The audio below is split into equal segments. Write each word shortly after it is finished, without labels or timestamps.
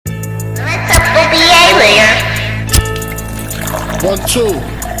1, 2.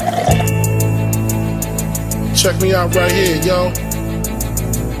 Check me out right here, yo.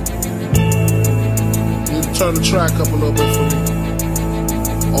 You turn the track up a little bit for me.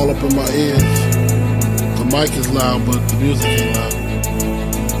 All up in my ears. The mic is loud, but the music ain't loud.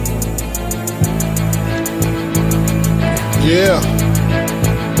 Yeah.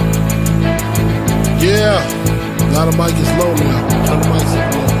 Yeah. Now the mic is low now. Turn the mic up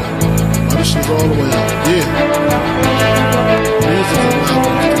a little bit. Oh, this shit's all the way up. Yeah. The music is loud.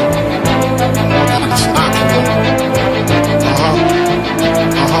 It's knocking up.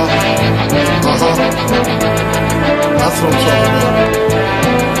 That's what I'm talking about.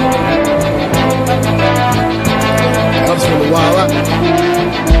 I just want to wild out.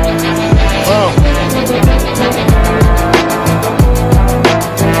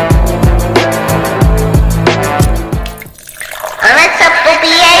 What's up,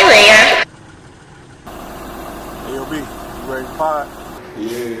 OBA later? AOB, you ready to pod?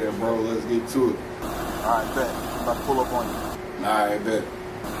 Yeah, bro, let's get to it. Alright, bet. I'm about to pull up on you. Alright, bet.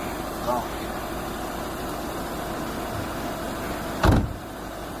 Go.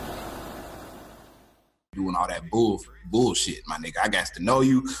 Doing all that bullshit, my nigga. I got to know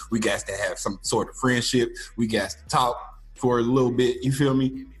you. We got to have some sort of friendship. We got to talk for a little bit. You feel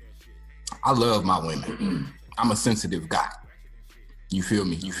me? I love my women. I'm a sensitive guy. You feel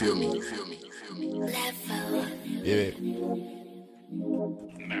me? You feel me? You feel me? You feel me? Yeah.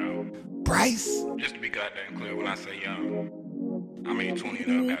 No. Bryce. Just to be goddamn clear, when I say young, I mean 20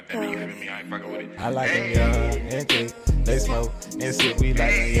 and up, goddamn, you feel me? I ain't fucking with it. I like them young and thick. They smoke and sip. We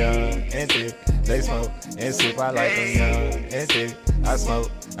like them young and thick. They smoke and sip. I like them young and thick. I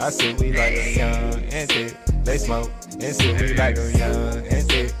smoke, I sip. We like them young and thick. They smoke and sip. We like them young and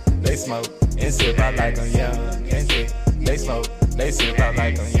thick. They smoke and sip. I like them young and thick. They smoke, they sip. I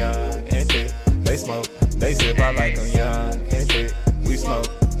like them young and thick. They smoke, they sip. I like them young and thick. We smoke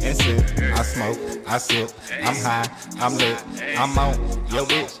and sip. I smoke, I sip. I'm high, I'm lit. I'm on your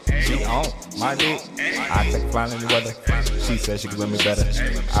bitch. She on my dick. I take flying in the weather. She said she could win me better.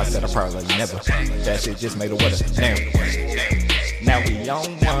 I said I probably never. That shit just made the weather. Damn. Now we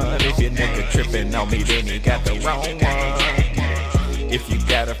on one. If your nigga tripping on me, then he got the wrong one. If you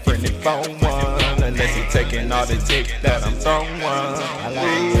got a friend, then phone one. Unless he taking all the dick that I'm throwing one. I like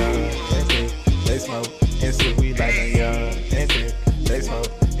them young and thick. They smoke and sip. We like them young and thick. They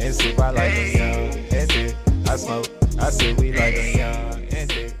smoke and sip. I like them young and thick. I smoke, I sip. We like them young and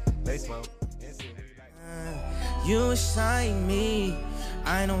thick. They smoke and sip. You inside me,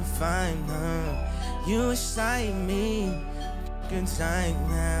 I don't find none. You inside me, good time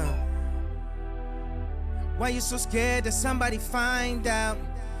now. Why you so scared that somebody find out?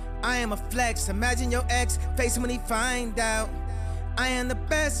 I am a flex, imagine your ex facing when he find out. I am the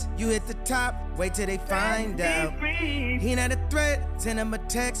best, you hit the top, wait till they find out. He not a threat, send him a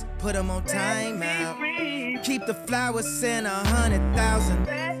text, put him on timeout. Keep the flowers in 100,000.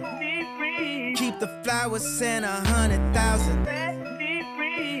 Keep the flowers in 100,000.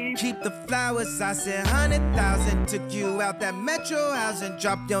 Keep the flowers, I said 100,000. Took you out that metro house and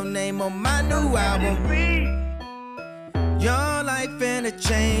dropped your name on my new album. Your life finna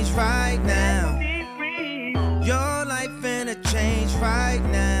change right now. Your life finna change right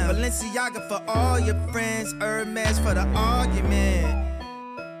now. Balenciaga for all your friends, Hermes for the argument.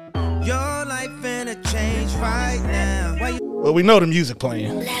 Your life finna change right now. Well, we know the music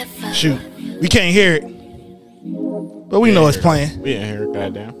playing. Shoot, we can't hear it, but we know it's playing. We ain't hear it,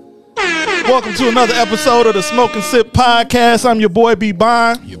 goddamn. Welcome to another episode of the Smoke and Sip Podcast. I'm your boy B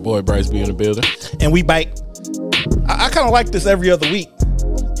Bond, Your boy Bryce be in the building. and we bite. I kind of like this every other week,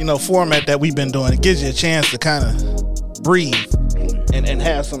 format that we've been doing. It gives you a chance to kind of breathe and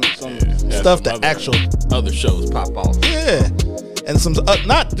have some stuff that other shows pop off. Yeah, and some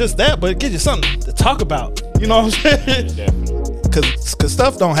not just that, but it gives you something to talk about. You know what I'm saying? Definitely. Because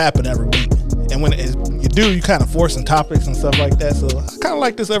stuff don't happen every week, and when you do, you kind of forcing topics and stuff like that. So I kind of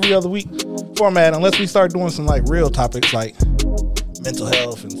like this every other week format, unless we start doing some like real topics like mental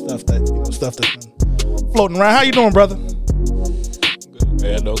health and stuff stuff that's been floating around. How you doing, brother? Good,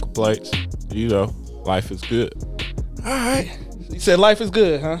 bad, no complaints. Life is good. All right. You said life is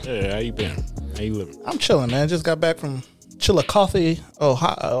good, huh? Yeah, how you been? How you living? I'm chilling, man. Just got back from Chillicothe,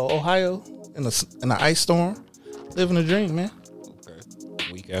 Ohio, in the ice storm. Living a dream, man.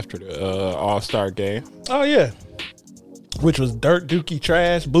 Okay. Week after the All-Star game. Oh yeah, which was dirt, dookie,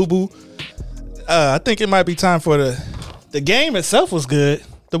 trash, boo boo. I think it might be time for the game itself was good.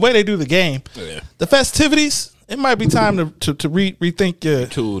 The way they do the game, the festivities. It might be time to rethink your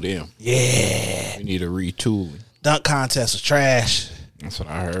Retool them. Yeah, We need a retooling. Dunk contest was trash. That's what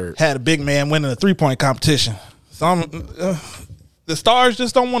I heard. Had a big man winning a 3-point competition. So the stars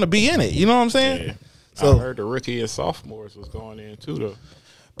just don't want to be in it. You know what I'm saying? Yeah. So I heard the rookie and sophomores was going in too, though.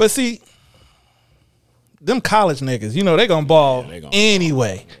 but see, them college niggas, you know, they gonna ball they gonna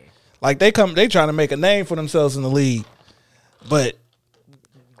anyway. Like they trying to make a name for themselves in the league, but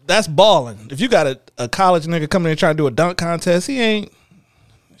that's balling. If you got a college nigga coming in trying to do a dunk contest, he ain't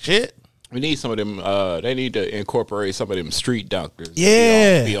shit. We need some of them. They need to incorporate some of them street dunkers.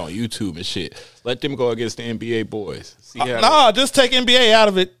 Yeah. Be on YouTube and shit. Let them go against the NBA boys. See how No, just take NBA out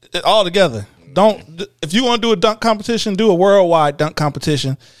of it altogether. Don't. If you want to do a dunk competition, do a worldwide dunk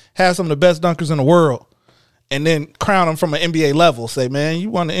competition. Have some of the best dunkers in the world, and then crown them from an NBA level. Say, man, you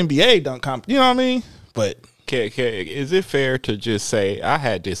won the NBA dunk comp. You know what I mean? But is it fair to just say I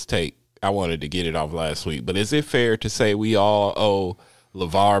had this take? I wanted to get it off last week, but is it fair to say we all owe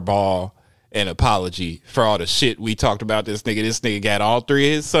LeVar Ball an apology for all the shit we talked about this nigga? This nigga got all three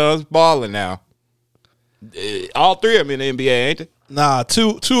of his sons balling now. All three of them in the NBA, ain't they? Nah,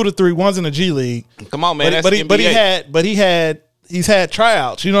 two to three. One's in the G League. Come on, man. But he's had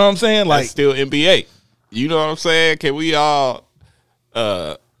tryouts. You know what I'm saying? Like that's still NBA. You know what I'm saying? Can we all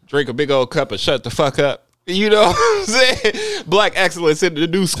drink a big old cup and shut the fuck up? You know what I'm saying? Black excellence in the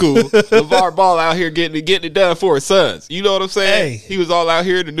new school. LeVar Ball out here getting it done for his sons. You know what I'm saying? Hey. He was all out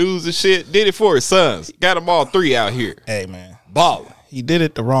here in the news and shit. Did it for his sons. Got them all three out here. Hey, man. Balling. He did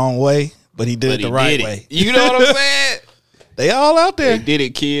it the wrong way, but he did it the right way. You know what I'm saying? They all out there. They did it,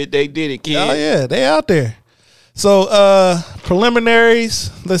 kid. They did it, kid. Oh, yeah. They out there. So,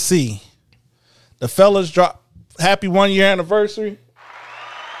 preliminaries. Let's see. The fellas drop happy 1 year anniversary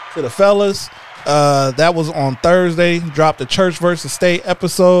to the fellas. That was on Thursday. Dropped the Church versus State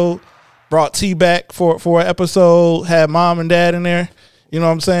episode. Brought T back for an episode. Had mom and dad in there. You know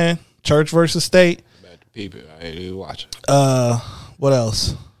what I'm saying? Church versus State. About to peep it. I ain't watching. What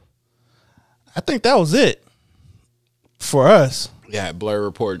else? I think that was it for us. Yeah, Blur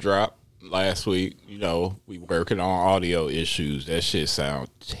Report dropped last week. You know, we working on audio issues. That shit sound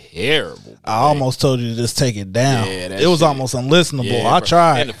terrible. I almost told you to just take it down. Yeah, that it was shit- almost unlistenable. Yeah, I bro.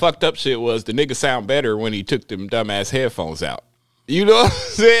 tried. And the fucked up shit was the nigga sound better when he took them dumbass headphones out. You know what I'm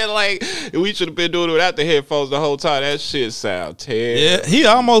saying? Like, we should have been doing it without the headphones the whole time. That shit sound terrible. Yeah, he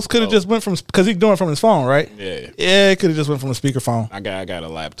almost could have just went from, because he's doing it from his phone, right? Yeah. Yeah, it could have just went from the speakerphone. I got a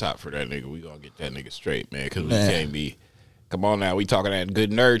laptop for that nigga. We gonna get that nigga straight, man, because we can't be. Come on now, we talking that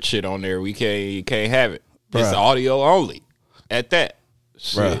good nerd shit on there. We can't have it. It's Bruh. audio only. At that,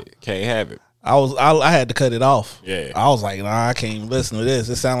 shit, Bruh. can't have it. I had to cut it off. Yeah. I was like, nah, I can't even listen to this.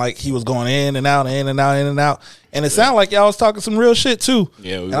 It sounded like he was going in and out, in and out, in and out. And it sounded like y'all was talking some real shit too.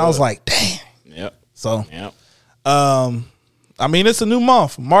 Yeah, we and I was was. like, damn. Yep. So, Yep. I mean, it's a new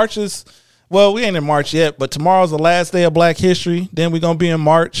month. March is, well, we ain't in March yet, but tomorrow's the last day of Black History. Then we're going to be in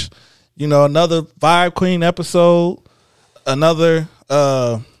March. You know, another Vibe Queen episode, another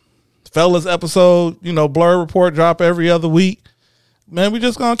Fellas episode, you know, Blur Report drop every other week. Man, we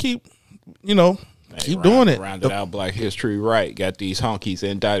just going to keep, you know, keep doing it. Rounded out Black History right. Got these honkies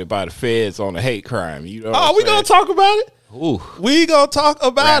indicted by the feds on a hate crime. You know. Oh, we going to talk about it? Ooh, We going to talk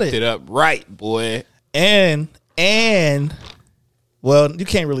about wrapped it up right, boy. And well, you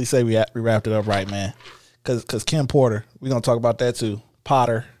can't really say we wrapped it up right, man, because Kim Porter, we're gonna talk about that too.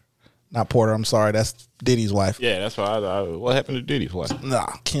 Potter, not Porter. I'm sorry, that's Diddy's wife. Yeah, that's why. What happened to Diddy's wife? Nah,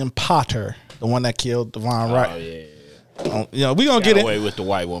 Kim Potter, the one that killed Devon Wright. Oh yeah. You know, we gonna Got get away it. with the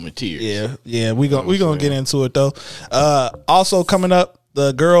white woman tears. Yeah, we gonna get into it though. Also coming up,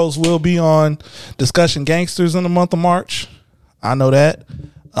 the girls will be on Discussion Gangsters in the month of March. I know that.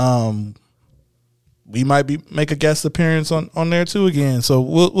 We might make a guest appearance on there too again. So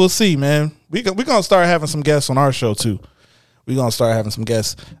we'll see, man. We're gonna start having some guests on our show too. We're gonna start having some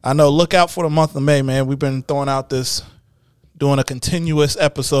guests. I know. Look out for the month of May, man. We've been throwing out doing a continuous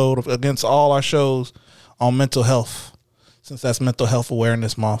episode against all our shows on mental health, since that's Mental Health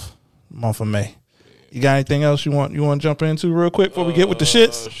Awareness Month of May. You got anything else you want to jump into real quick before we get with the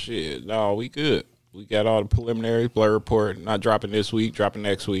shits? Shit, no, we good. We got all the preliminaries. Blur Report not dropping this week, dropping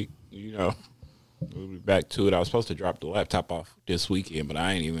next week. You know, we'll be back to it. I was supposed to drop the laptop off this weekend, but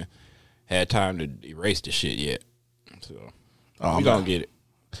I ain't even had time to erase the shit yet. So we gonna get it.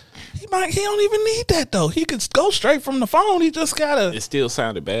 He don't even need that though. He could go straight from the phone. He just gotta. It still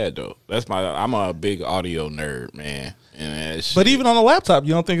sounded bad though. I'm a big audio nerd, man. And that shit, But even on the laptop,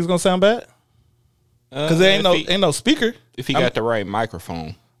 you don't think it's gonna sound bad? Because there ain't no speaker. If he got the right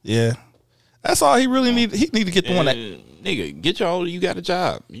microphone. Yeah, that's all he really need. He need to get the one that Nigga, get your own. You got a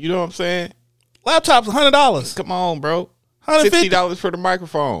job. You know what I'm saying? laptop's $100. Come on, bro. $150. $60 for the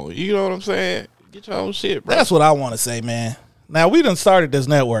microphone. You know what I'm saying? Get your own shit, bro. That's what I want to say, man. Now we done started this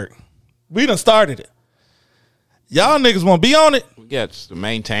network. We done started it. Y'all niggas won't be on it. We got to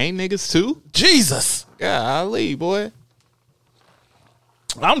maintain niggas too. Jesus. Golly, boy.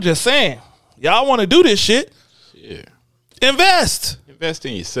 I'm just saying. Y'all want to do this shit. Yeah. Invest. Invest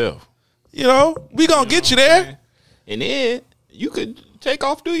in yourself. You know, we gonna get you there. And then you could take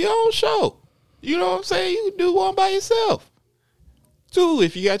off, do your own show. You know what I'm saying? You can do one by yourself. Two,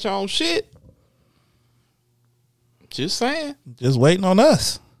 if you got your own shit. Just saying. Just waiting on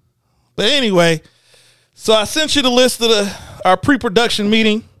us. But anyway, so I sent you the list of our pre-production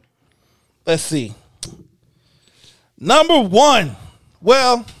meeting. Let's see. Number 1.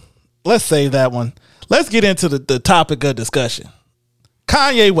 Well, let's save that one. Let's get into the topic of discussion.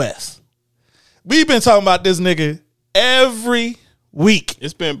 Kanye West. We've been talking about this nigga every week.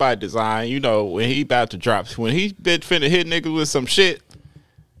 It's been by design. You know, when he about to drop, when he been finna hit niggas with some shit,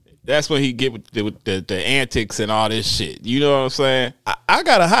 that's when he get with the antics and all this shit. You know what I'm saying? I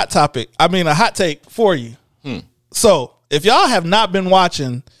got a hot take for you. So if y'all have not been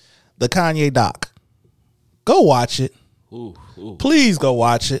watching the Kanye doc, go watch it. Ooh. Please go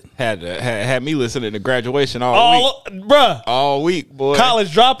watch it. Had me listening to Graduation all week. Bruh. All week, boy.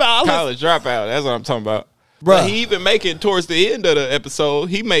 College Dropout. College Dropout. That's what I'm talking about. Bruh. But he even making, towards the end of the episode,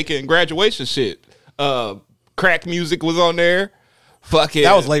 he making graduation shit. Crack music was on there. Fucking.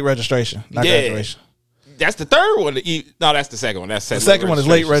 That was late registration, not graduation. That's the third one. No, that's the second one. That's the second one is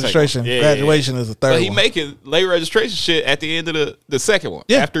late registration. Yeah, graduation is the third but one. he making late registration shit at the end of the second one.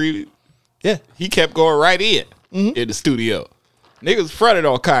 Yeah. After he kept going right in the studio. Niggas fronted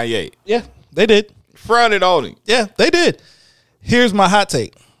on Kanye. Yeah, they did. Fronted on him. Yeah, they did. Here's my hot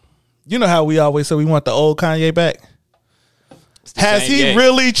take. You know how we always say we want the old Kanye back? Has he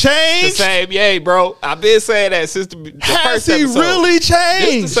really changed? The same yay, bro. I've been saying that since the Has first he episode. really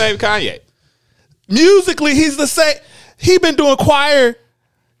changed? It's the same Kanye. Musically, he's the same. He been doing choir,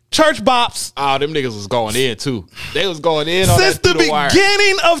 church bops. Oh, them niggas was going in too. They was going in on since that the through the wire.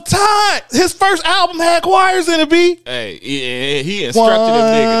 beginning of time. His first album had choirs in it, B. Hey, he instructed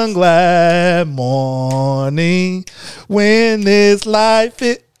them One niggas. glad morning when this life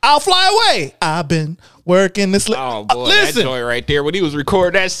I'll fly away. I've been working this. Oh boy, listen, that joint right there. When he was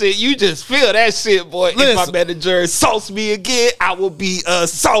recording that shit, you just feel that shit, boy. Listen. If my manager assaults me again, I will be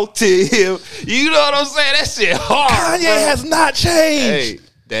assaulting him. You know what I'm saying? That shit hard. Kanye bro. has not changed. Hey,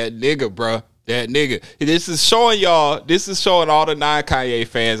 that nigga, bro. That nigga. This is showing y'all. This is showing all the non-Kanye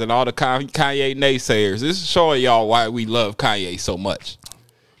fans and all the Kanye naysayers. This is showing y'all why we love Kanye so much.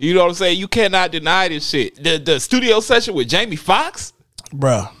 You know what I'm saying? You cannot deny this shit. The studio session with Jamie Foxx.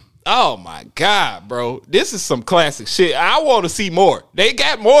 Bruh. Oh my God, bro. This is some classic shit. I want to see more. They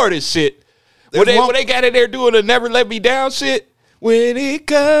got more of this shit. When they got in there doing the Never Let Me Down shit. When it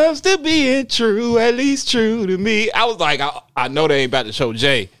comes to being true, at least true to me. I was like, I know they ain't about to show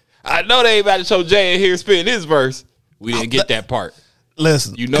Jay. I know they ain't about to show Jay in here spitting his verse. We didn't get that part.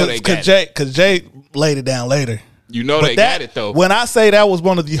 Listen, You know they got it. Because Jay laid it down later. You know they got it though. When I say that was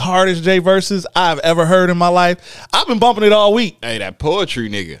one of the hardest Jay verses I've ever heard in my life, I've been bumping it all week. Hey, that poetry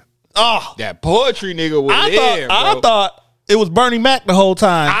nigga. Oh, That poetry nigga was I thought it was Bernie Mac the whole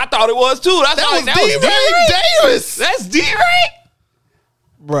time. I thought it was too. That was D-Ray Davis. That's D-Ray.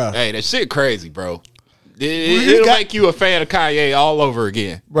 Bruh. Hey, that shit crazy, bro. It'll make you a fan of Kanye all over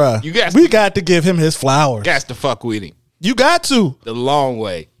again. Bruh. We got to give him his flowers. Got to fuck with him. You got to. The long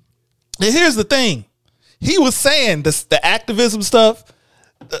way. And here's the thing. He was saying the activism stuff,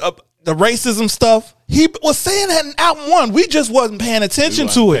 the racism stuff. He was saying that in album 1. We just wasn't paying attention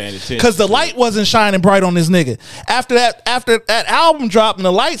to it because the light wasn't shining bright on this nigga. After that album dropped and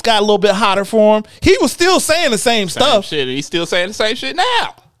the lights got a little bit hotter for him, he was still saying the same stuff. Shit. He's still saying the same shit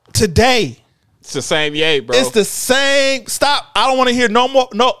now. Today. It's the same yay, bro. It's the same. Stop. I don't want to hear no more.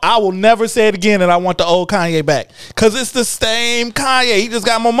 No, I will never say it again that I want the old Kanye back. Because it's the same Kanye. He just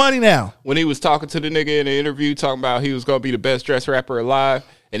got more money now. When he was talking to the nigga in the interview, talking about he was going to be the best dressed rapper alive,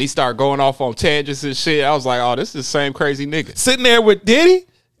 and he started going off on tangents and shit, I was like, oh, this is the same crazy nigga. Sitting there with Diddy,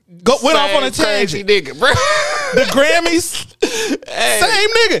 went off on a crazy tangent. nigga, bro. The Grammys, same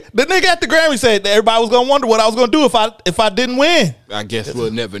nigga. The nigga at the Grammys said that everybody was going to wonder what I was going to do if I didn't win. I guess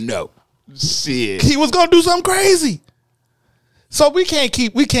we'll never know. Shit. He was going to do something crazy. So we can't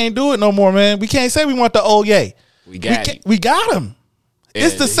do it no more, man. We can't say we want the old Ye. We got him. We got him.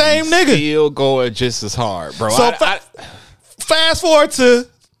 It's And the same he's nigga. Still going just as hard, bro. So fast forward to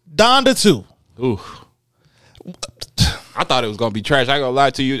Donda 2. Ooh. I thought it was going to be trash. I ain't going to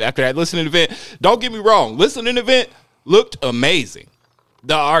lie to you. After that listening event, don't get me wrong. Listening event looked amazing.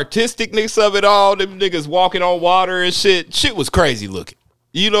 The artisticness of it all, them niggas walking on water and shit was crazy looking.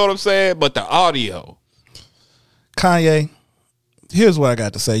 You know what I'm saying? But the audio. Kanye, here's what I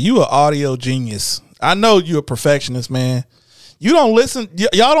got to say. You an audio genius. I know you're a perfectionist, man. You don't listen.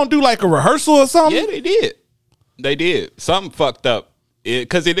 Y'all don't do like a rehearsal or something? Yeah, they did. They did. Something fucked up.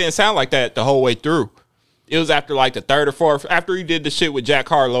 Because it didn't sound like that the whole way through. It was after like the third or fourth, after he did the shit with Jack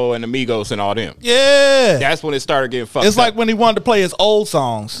Harlow and Amigos and all them. Yeah. That's when it started getting fucked up. It's like when he wanted to play his old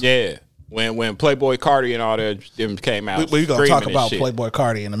songs. Yeah. When Playboy Cardi and all that them came out. We're going to talk about shit. Playboy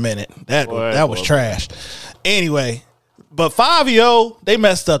Cardi in a minute. That was boy. trash. Anyway, but Fabio, they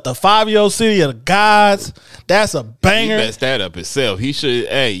messed up the Fabio City of the Gods. That's a banger. He messed that up himself. He should,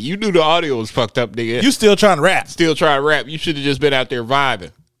 hey, you knew the audio was fucked up, nigga. You still trying to rap. Still trying to rap. You should have just been out there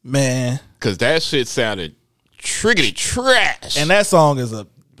vibing. Man. Because that shit sounded triggity trash. And that song is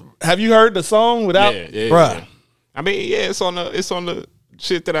have you heard the song without? Yeah. Bruh. I mean, yeah, it's on the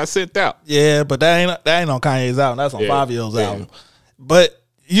shit that I sent out. Yeah, but that ain't on Kanye's album. That's on Fabio's yeah. album. But,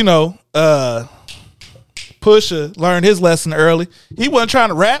 you know, Pusha learned his lesson early. He wasn't trying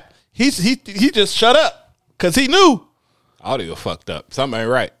to rap. He just shut up because he knew. Audio fucked up. Something ain't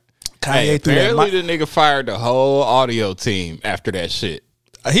right. Kanye threw that apparently the nigga fired the whole audio team after that shit.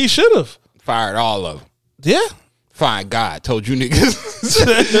 He should have. Fired all of them. Yeah. Find God. Told you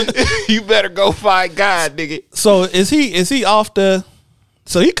niggas. You better go find God, nigga. So is he off the?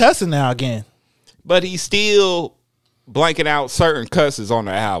 So he cussing now again. But he's still blanking out certain cusses on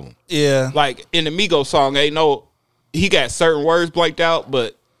the album. Yeah. Like in the Migos song, he got certain words blanked out,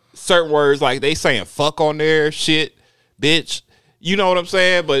 but certain words like they saying fuck on there, shit, bitch. You know what I'm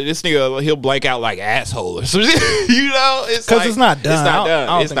saying? But this nigga, he'll blank out like asshole or some shit. You know? It's because like, it's not done. It's not done. I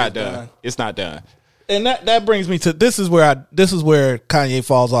don't It's think not done. It's not done. And that brings me to this is where Kanye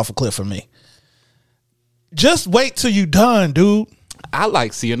falls off a cliff for me. Just wait till you done, dude. I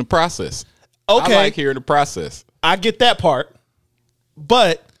like seeing the process. Okay. I like hearing the process. I get that part.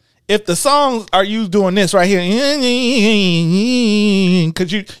 But if the songs are you doing this right here,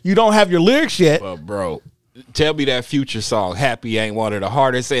 because you don't have your lyrics yet. Well, bro, tell me that Future song, Happy, ain't one of the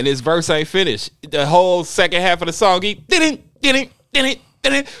hardest, and his verse ain't finished. The whole second half of the song, he didn't.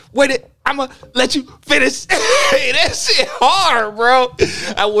 Wait it, I'ma let you finish. Hey, that shit hard, bro.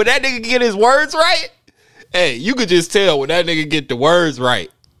 And when that nigga get his words right, hey, you could just tell when that nigga get the words right.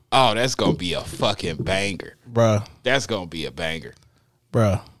 Oh, that's gonna be a fucking banger. Bruh. That's gonna be a banger.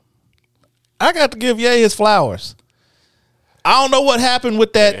 Bruh. I got to give Ye his flowers. I don't know what happened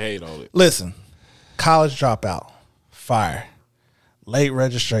with that. Hate on it. Listen, college dropout, fire. Late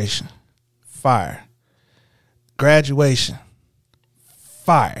registration, fire. Graduation,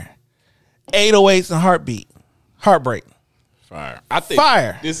 fire. 808s and heartbreak. Fire. I think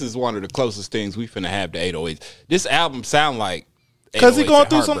Fire. This is one of the closest things we finna have to 808s. This album sound like 808s Because he going and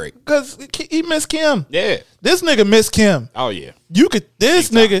through some, Heartbreak. because he missed Kim. Yeah. This nigga missed Kim. Oh yeah. This Big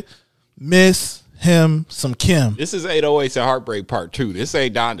time. nigga miss him some Kim. This is 808s and Heartbreak Part 2. This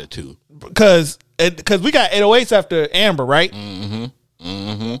ain't Donda 2. Because we got 808s after Amber, right?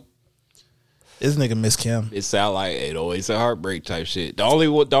 Mm-hmm. This nigga miss Kim. It sound like 808s and Heartbreak type shit. The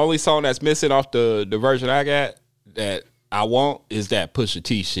only song that's missing off the version I got that I want is that Pusha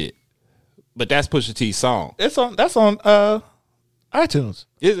T shit. But that's Pusha T's song. That's on iTunes.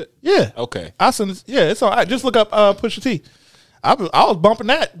 Is it? Yeah. Okay. I send it. Yeah, it's on. Just look up Pusha T. I was bumping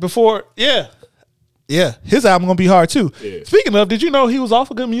that before. Yeah. Yeah. His album gonna be hard too. Yeah. Speaking of, did you know he was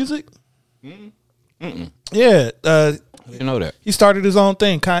off of Good Music? Yeah. You know that. He started his own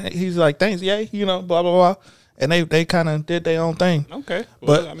thing. He's like, thanks, yay, blah blah blah. And they kind of did their own thing. Okay.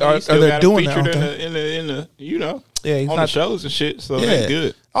 But I mean, are he still they got doing featured their own in the Yeah, he's on not the shows and shit, so Yeah. that's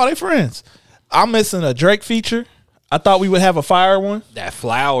good. Oh, they friends. I'm missing a Drake feature. I thought we would have a fire one. That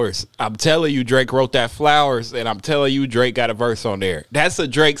Flowers. I'm telling you, Drake wrote that Flowers, and I'm telling you, Drake got a verse on there. That's a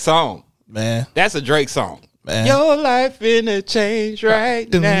Drake song. Man. That's a Drake song. Man. Your life finna change right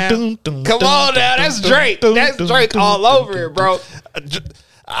Dun, now. dun, dun, Come dun, on now, dun, that's dun, Drake. dun, That's dun, Drake dun, all dun, over dun, it, bro.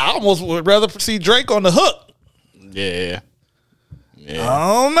 I almost would rather see Drake on the hook. Yeah. I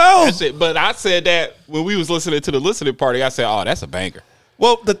don't know. That's it. But I said that when we was listening to the listening party, I said, oh, that's a banger.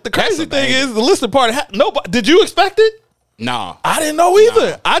 Well, the crazy a thing banger. is the listening party. Nobody. Did you expect it? Nah. I didn't know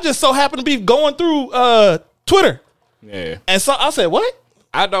either. I just so happened to be going through Twitter, Yeah. and so I said, "What?"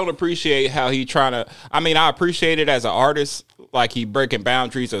 I don't appreciate how he trying to. I mean, I appreciate it as an artist, like he breaking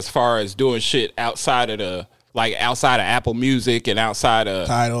boundaries as far as doing shit outside of Apple Music and outside of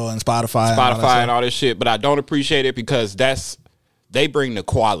Tidal and Spotify, and all this shit. But I don't appreciate it because they bring the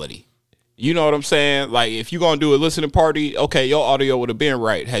quality. You know what I'm saying? Like if you gonna do a listening party, okay, your audio would have been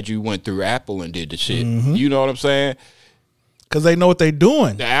right had you went through Apple and did the shit. You know what I'm saying? because they know what they're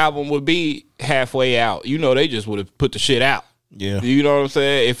doing. The album would be halfway out. You know, they just would have put the shit out. Yeah, You know what I'm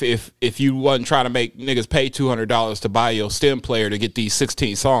saying? If you wasn't trying to make niggas pay $200 to buy your stem player to get these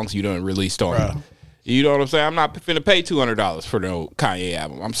 16 songs you done released on, Bruh. You know what I'm saying? I'm not finna pay $200 for no Kanye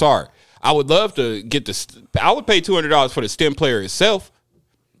album. I'm sorry. I would love to get I would pay $200 for the stem player itself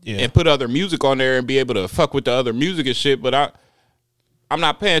and put other music on there and be able to fuck with the other music and shit, but I'm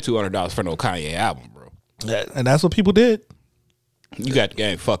not paying $200 for no Kanye album, bro. And that's what people did. You got the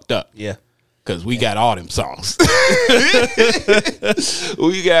game fucked up. Yeah. Because we got all them songs.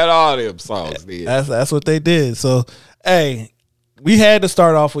 We got all them songs, dude. That's what they did. So, hey, we had to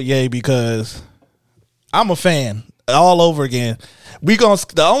start off with Ye because I'm a fan all over again.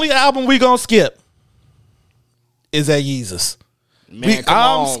 The only album we gonna skip is that Yeezus. Man,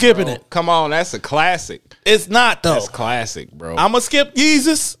 I'm skipping bro. it. Come on, that's a classic. It's not though. That's classic, bro. I'm gonna skip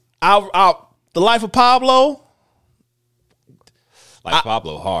Yeezus. The Life of Pablo. Like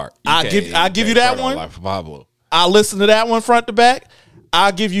Pablo hard. I'll give you that one. Life of Pablo. I'll listen to that one front to back.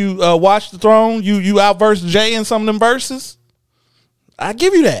 I'll give you Watch the Throne. You outverse Jay in some of them verses. I'll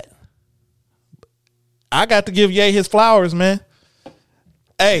give you that. I got to give Ye his flowers, man.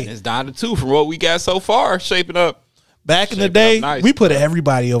 Hey, it's down to 2 from what we got so far, shaping up. Back in the day, nice, we put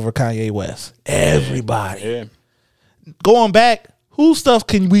everybody over Kanye West. Everybody. Yeah. Going back, whose stuff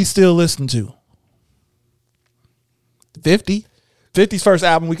can we still listen to? 50. 50's first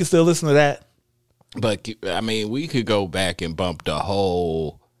album, we can still listen to that. But, I mean, we could go back and bump the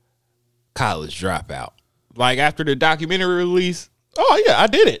whole College Dropout. Like, after the documentary release. Oh, yeah, I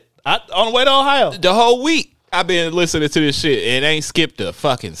did it. On the way to Ohio. The whole week, I've been listening to this shit and ain't skipped a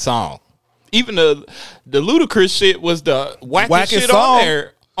fucking song. Even the Ludacris shit was the wackest shit song on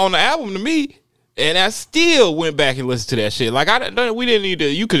there on the album to me. And I still went back and listened to that shit. Like, we didn't need to,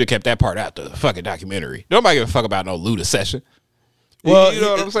 you could have kept that part out the fucking documentary. Nobody give a fuck about no Luda session. Well, you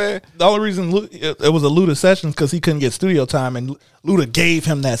know what I'm saying? The only reason it was a Luda session because he couldn't get studio time, and Luda gave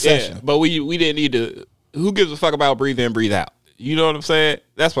him that session. Yeah, but we didn't need to. Who gives a fuck about breathe in, breathe out? You know what I'm saying?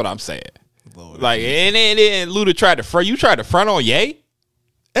 That's what I'm saying. Lord, like, and then Luda tried to front. You tried to front on Ye.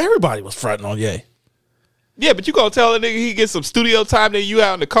 Everybody was fronting on Ye. Yeah, but you gonna tell a nigga he get some studio time, then you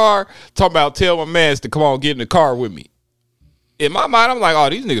out in the car talking about tell my mans to come on get in the car with me. In my mind, I'm like, oh,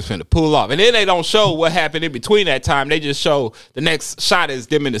 these niggas finna pull off. And then they don't show what happened in between that time. They just show the next shot is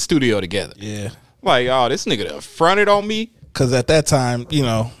them in the studio together. Yeah. Like, oh, this nigga done fronted on me. Because at that time, you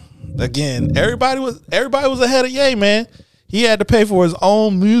know, again, everybody was ahead of Ye, man. He had to pay for his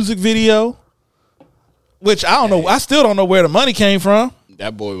own music video, which I don't know. I still don't know where the money came from.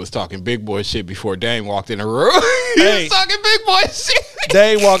 That boy was talking big boy shit before Dame walked in the room. He was talking big boy shit.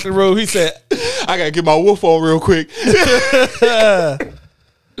 Dame walked in the room. He said, I got to get my wolf on real quick. He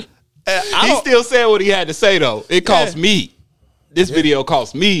still said what he had to say, though. It cost me. This video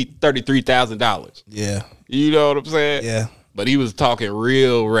cost me $33,000. Yeah. You know what I'm saying? Yeah. But he was talking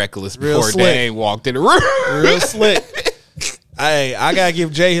real reckless before Dame walked in the room. Real slick. Hey, I got to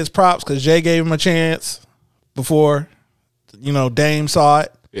give Jay his props because Jay gave him a chance before, you know, Dame saw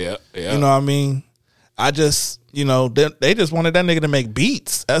it. Yeah, yeah. You know what I mean? I just, you know, they just wanted that nigga to make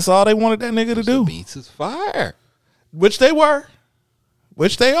beats. That's all they wanted that nigga to do. Beats is fire. Which they were.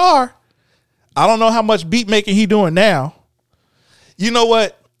 Which they are. I don't know how much beat making he doing now. You know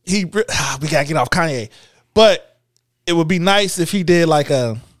what? We got to get off Kanye. But it would be nice if he did like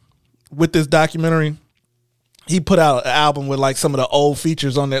with this documentary, he put out an album with like some of the old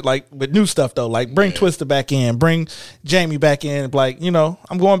features on it, like with new stuff though. Like bring Twista back in, bring Jamie back in. Like, you know,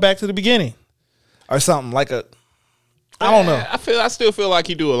 I'm going back to the beginning or something like I don't know. I still feel like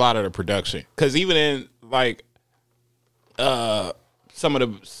he do a lot of the production because even in like some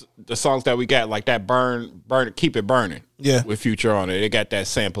of the songs that we got, like that burn, keep it burning, with Future on it. It got that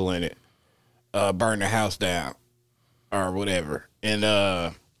sample in it, burn the house down or whatever,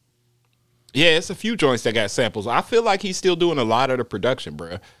 and yeah, it's a few joints that got samples. I feel like he's still doing a lot of the production,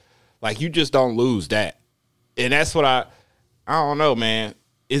 bro. Like, you just don't lose that. And that's what I don't know, man.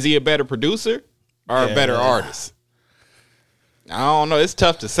 Is he a better producer or a better artist? I don't know. It's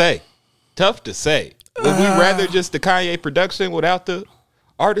tough to say. Would we rather just the Kanye production without the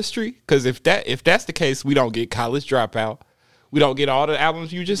artistry? Because if that's the case, we don't get College Dropout. We don't get all the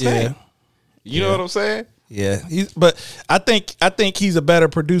albums you just said. You know what I'm saying? Yeah, but I think he's a better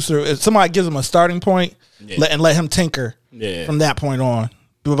producer. If somebody gives him a starting point and let him tinker from that point on.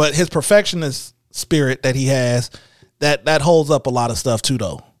 But his perfectionist spirit that he has, that holds up a lot of stuff too,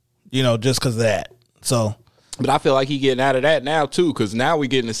 though. You know, just because of that. So, but I feel like he getting out of that now too, because now we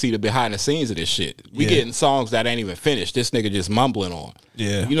getting to see the behind the scenes of this shit. We getting songs that ain't even finished. This nigga just mumbling on.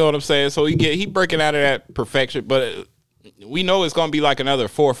 Yeah, you know what I'm saying. So he breaking out of that perfection, but we know it's gonna be like another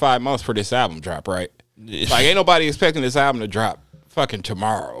 4 or 5 months for this album drop, right? Like, ain't nobody expecting this album to drop fucking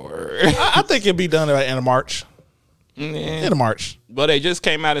tomorrow. Or I think it'll be done by the end of March. In March. But they just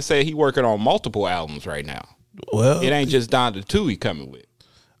came out and said he working on multiple albums right now. Well, it ain't just Donda 2 he coming with.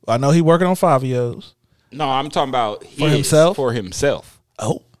 I know he working on Fabio's. No, I'm talking about for himself. For himself.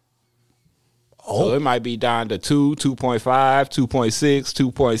 Oh. So it might be Donda 2, 2.5,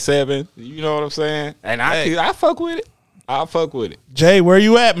 2.6, 2.7. You know what I'm saying? And I fuck with it. I'll fuck with it. Jay, where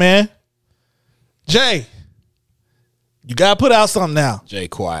you at, man? Jay, you gotta put out something now. Jay,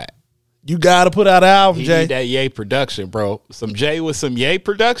 quiet. You gotta put out an album, Jay. Need that Ye production, bro. Some Jay with some Ye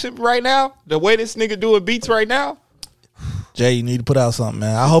production right now. The way this nigga doing beats right now. Jay, you need to put out something,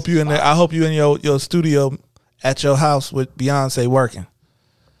 man. I hope you in there. I hope you in your studio at your house with Beyonce working.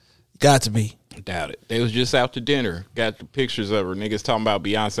 Got to be. I doubt it. They was just out to dinner. Got the pictures of her. Niggas talking about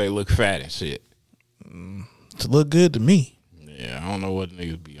Beyonce look fat and shit. To look good to me. Yeah, I don't know what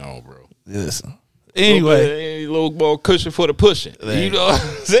niggas be on, bro. Listen. Anyway, a little more cushion for the pushing. Hey, you know what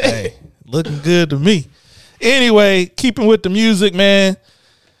I'm saying? Hey, looking good to me. Anyway, keeping with the music, man.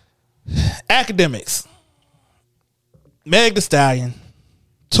 Academics. Meg Thee Stallion,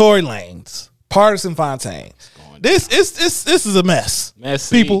 Tory Lanez, Partisan Fontaine. This is a mess.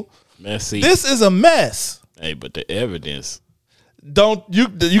 Messy. People. Messy. This is a mess. Hey, but the evidence.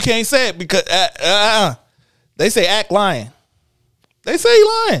 You can't say it because they say act lying. They say he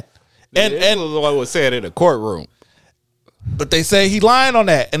lying. And what was said in the courtroom. But they say he lying on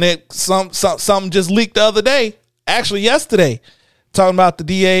that. And then something just leaked the other day, actually yesterday, talking about the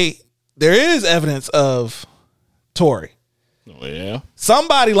DA. There is evidence of Tory. Oh, yeah.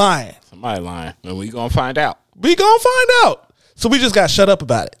 Somebody lying. Somebody lying. And we gonna find out. We gonna find out. So we just got to shut up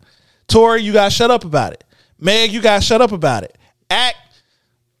about it. Tory, you got to shut up about it. Meg, you got to shut up about it. Act,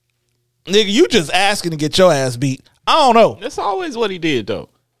 nigga, you just asking to get your ass beat. I don't know. That's always what he did, though.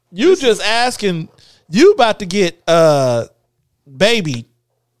 You just asking. You about to get baby.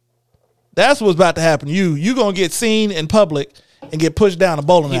 That's what's about to happen to you. You gonna get seen in public and get pushed down a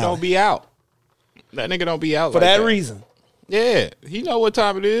bowling alley. He don't be out. That nigga don't be out for like that reason. Yeah, he know what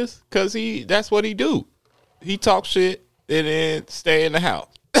time it is because that's what he do. He talk shit and then stay in the house.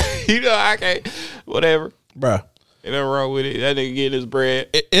 You know, I can't, whatever. Bruh. Ain't nothing wrong with it. That nigga getting his bread.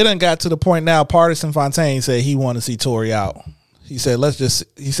 It done got to the point now, Partisan Fontaine said he want to see Tory out. He said,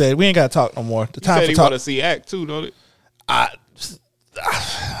 he said, we ain't got to talk no more. The time he for said he talk. want to see Act too, don't it? I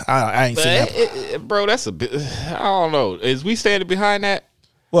ain't seen that. Bro, that's a bit, I don't know. Is we standing behind that?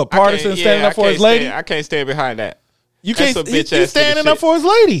 What, Partisan standing up for his lady? I can't stand behind that. You can't, he's standing up for his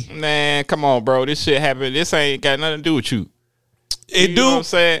lady. Man, come on, bro. This shit happened. This ain't got nothing to do with you. It know what I'm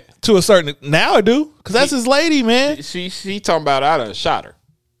saying? To a certain, now it do. Because that's his lady, man. She talking about I done shot her.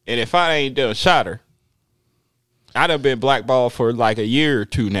 And if I ain't done shot her, I done been blackballed for like a year or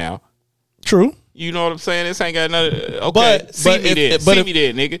two now. True. You know what I'm saying? This ain't got nothing. Okay, see me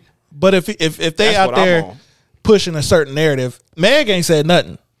then, nigga. But if they out there pushing a certain narrative, Meg ain't said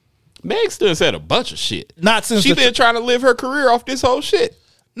nothing. Meg still said a bunch of shit. Not since she been trying to live her career off this whole shit.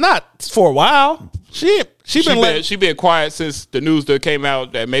 Not for a while. She been quiet since the news that came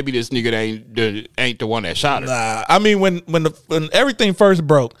out that maybe this nigga ain't the one that shot her. Nah, I mean when everything first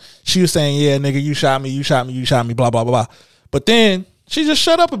broke, she was saying, "Yeah, nigga, you shot me, blah blah blah blah." But then she just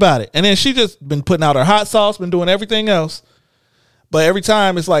shut up about it, and then she just been putting out her hot sauce, been doing everything else. But every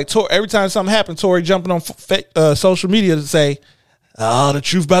time it's like every time something happens, Tory jumping on social media to say, "Oh, the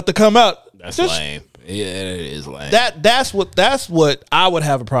truth about to come out." That's lame. Yeah, it is lame. That's what I would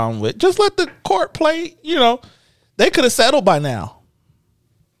have a problem with. Just let the court play. You know, they could have settled by now.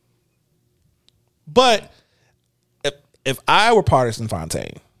 But if I were Partisan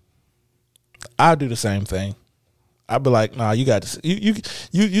Fontaine, I'd do the same thing. I'd be like, "Nah, you got to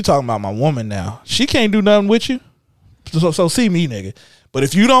you talking about my woman now? She can't do nothing with you. So see me, nigga. But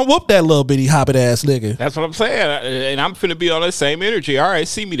if you don't whoop that little bitty hobbit ass nigga, that's what I'm saying. And I'm finna be on that same energy. All right,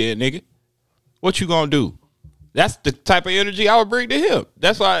 see me there, nigga. What you gonna do? That's the type of energy I would bring to him.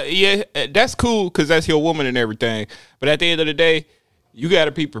 That's why, yeah, that's cool because that's your woman and everything. But at the end of the day, you got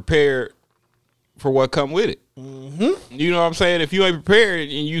to be prepared for what come with it. Mm-hmm. You know what I'm saying? If you ain't prepared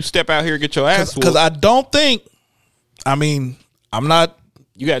and you step out here and get your ass whooped. Because I don't think, I mean, I'm not.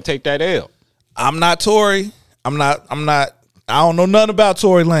 You got to take that L. I'm not Tory. I'm not. I don't know nothing about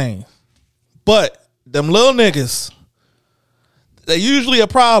Tory Lanez. But them little niggas, they usually a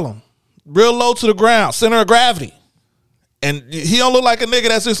problem. Real low to the ground, center of gravity. And he don't look like a nigga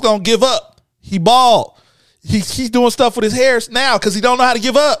that's just gonna give up. He bald. He's doing stuff with his hair now because he don't know how to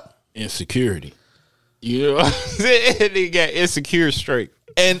give up. Insecurity. You know what I'm saying? He got insecure straight.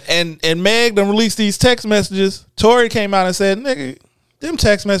 And Meg done released these text messages. Tory came out and said, "Nigga, them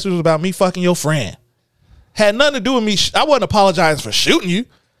text messages was about me fucking your friend. Had nothing to do with me. I wasn't apologizing for shooting you."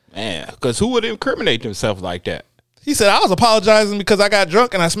 Man, because who would incriminate themselves like that? He said, I was apologizing because I got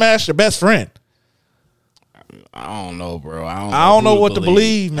drunk and I smashed your best friend. I don't know, bro. I don't know what to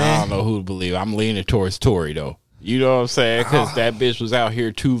believe, man. I don't know who to believe. I'm leaning towards Tory, though. You know what I'm saying? Because that bitch was out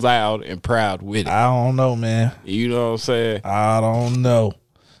here too loud and proud with it. I don't know, man. You know what I'm saying? I don't know.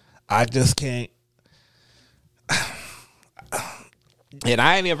 I just can't. And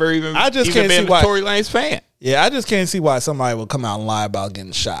I ain't never even. I just even can't been see why. Tory Lanez fan. Yeah, I just can't see why somebody would come out and lie about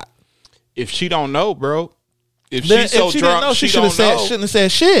getting shot. If she don't know, bro. If Then, she's so if she drunk, didn't know, she shouldn't don't know. shouldn't have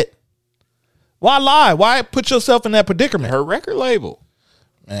said shit. Why lie? Why put yourself in that predicament? Her record label.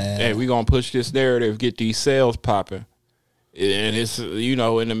 Man. Hey, we gonna push this narrative, get these sales popping, and it's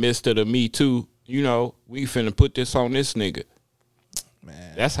in the midst of the Me Too. We finna put this on this nigga.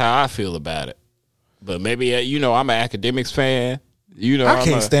 Man, that's how I feel about it. But maybe I'm an academics fan. I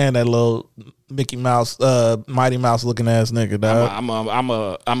can't stand that little Mickey Mouse, Mighty Mouse looking ass nigga, dog.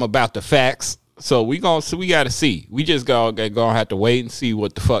 I'm about the facts. So we gotta see. We just gonna have to wait and see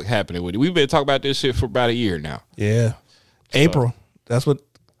what the fuck happening with it. We've been talking about this shit for about a year now. Yeah, April. That's what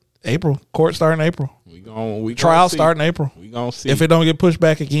April. Court starting April. We trial starting April. We gonna see if it don't get pushed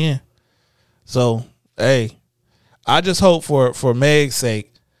back again. So hey, I just hope for Meg's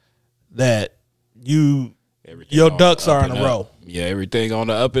sake that your ducks are in a row. Yeah, everything on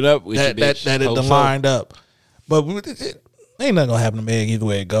the up and up with that it lined up. But ain't nothing gonna happen to Meg either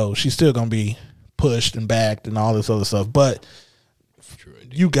way it goes. She's still gonna be pushed and backed and all this other stuff. But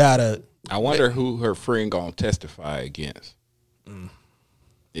you gotta. I wonder who her friend gonna testify against.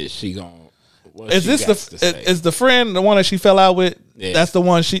 Is she gonna? Is the friend the one that she fell out with? Yeah. That's the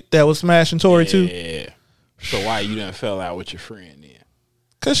one that was smashing Tory too. Yeah. So why you done fell out with your friend then?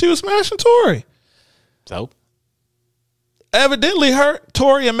 Because she was smashing Tory. So evidently,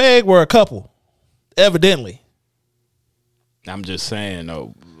 Tory and Meg were a couple. Evidently. I'm just saying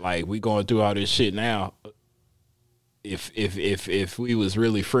though, like we going through all this shit now. If we was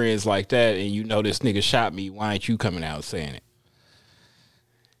really friends like that, and this nigga shot me, why ain't you coming out saying it?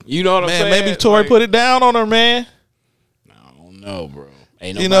 You know what I'm saying? Maybe Tory put it down on her, man. I don't know, bro.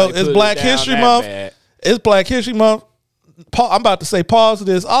 Ain't it's Black History Month. It's Black History Month. I'm about to say pause to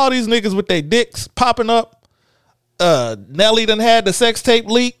this. All these niggas with their dicks popping up. Nelly done had the sex tape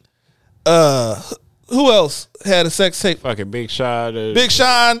leak. Who else had a sex tape? Fucking Big Sean. Big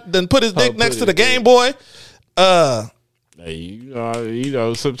Sean done put his dick next to the Game Boy.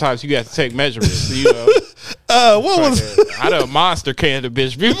 Sometimes you got to take measurements. What was I done monster canned a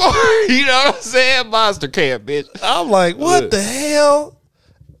bitch before. You know what I'm saying? Monster can, bitch. I'm like, what the hell?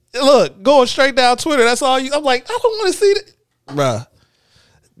 Look, going straight down Twitter. That's all you. I'm like, I don't want to see that,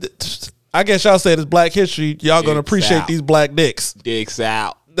 bruh. I guess y'all said it's Black History. Y'all gonna appreciate these black dicks. Dicks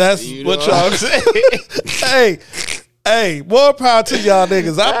out. That's what y'all saying. Hey, more power to y'all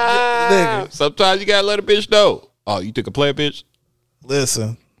niggas. Nigga. Sometimes you gotta let a bitch know. Oh, you took a play, bitch?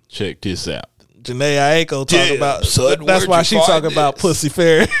 Listen. Check this out. Janae Aiko talking about. Son, that's why she talking about pussy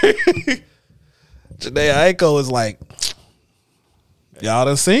fairy. Janae Aiko is like, y'all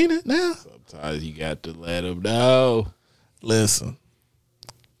done seen it now. Sometimes you got to let them know. Listen,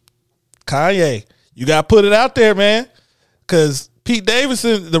 Kanye, you got to put it out there, man. Because Pete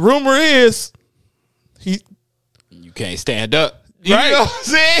Davidson, the rumor is you can't stand up. You right. know what I'm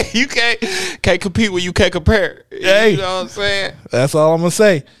saying? You can't compete when you can't compare. Hey, you know what I'm saying? That's all I'm gonna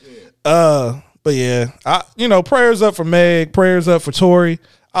say. But yeah, prayers up for Meg, prayers up for Tory.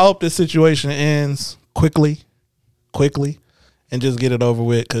 I hope this situation ends quickly, and just get it over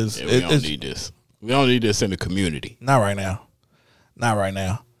with. Because we don't need this. We don't need this in the community. Not right now.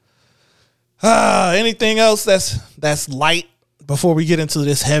 Anything else that's light before we get into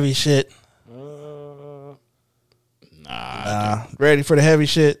this heavy shit? Nah. Ready for the heavy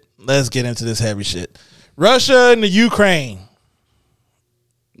shit? Let's get into this heavy shit. Russia and the Ukraine.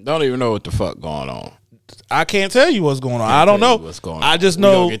 Don't even know what the fuck going on. I can't tell you what's going on. I don't know what's going on. I just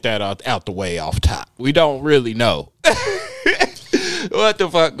know. Get that out the way off top. We don't really know what the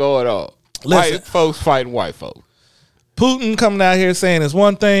fuck going on. Listen, white folks fighting white folks. Putin coming out here saying it's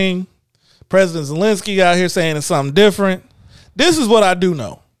one thing. President Zelensky out here saying it's something different. This is what I do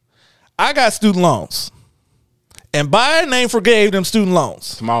know. I got student loans. And Biden ain't forgave them student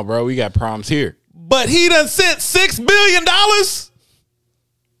loans. Come on, bro. We got problems here. But he done sent $6 billion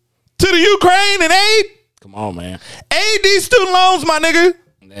to the Ukraine in aid. Come on, man. Aid these student loans, my nigga.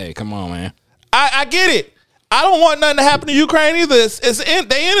 Hey, come on, man. I get it. I don't want nothing to happen to Ukraine either.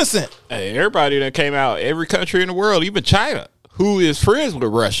 They innocent. Hey, everybody that came out, every country in the world, even China, who is friends with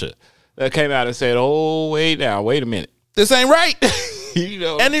Russia, that came out and said, "Oh, wait a minute, this ain't right." You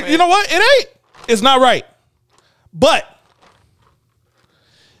know, and you know what? It ain't. It's not right. But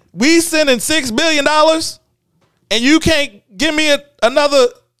we sending $6 billion and you can't give me another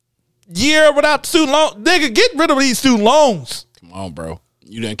year without student loan. Nigga, get rid of these student loans. Come on, bro.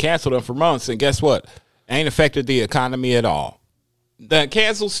 You done canceled them for months, and guess what? Ain't affected the economy at all. Done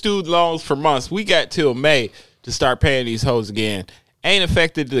canceled student loans for months. We got till May to start paying these hoes again. Ain't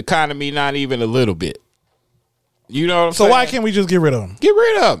affected the economy not even a little bit. You know what I'm saying? So why can't we just get rid of them? Get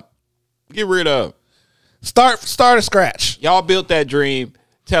rid of them. Get rid of them. Start a scratch. Y'all built that dream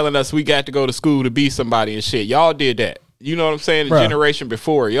telling us we got to go to school to be somebody and shit. Y'all did that. You know what I'm saying? The generation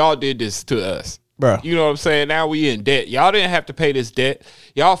before, y'all did this to us. Bruh. You know what I'm saying? Now we in debt. Y'all didn't have to pay this debt.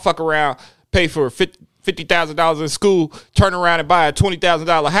 Y'all fuck around, pay for $50,000 in school, turn around and buy a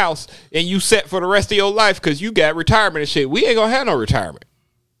 $20,000 house, and you set for the rest of your life because you got retirement and shit. We ain't gonna have no retirement.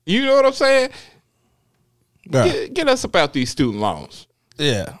 You know what I'm saying? Get us about these student loans.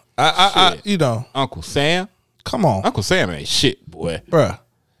 Yeah. I you know. Uncle Sam. Come on. Uncle Sam ain't shit, boy. Bruh.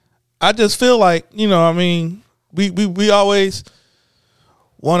 I just feel like, you know, I mean, we always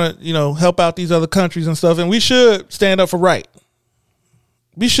want to, you know, help out these other countries and stuff, and we should stand up for right.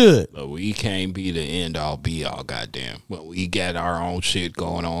 We should. But we can't be the end all be all, goddamn. But we got our own shit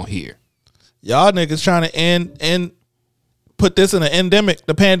going on here. Y'all niggas trying to end put this in an endemic,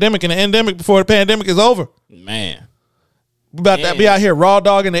 the pandemic in an endemic before the pandemic is over. Man. We about to be out here raw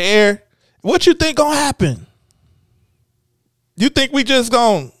dog in the air. What you think gonna happen? You think we just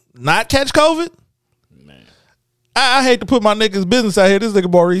gonna not catch COVID? Man. I hate to put my niggas' business out here. This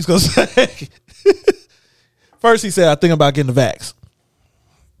nigga Maurice gonna say. First he said, I think about getting the vax.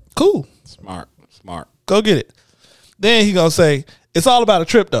 Cool. Smart. Go get it. Then he gonna say, it's all about a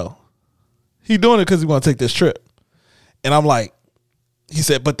trip though. He doing it because he want to take this trip. And I'm like, he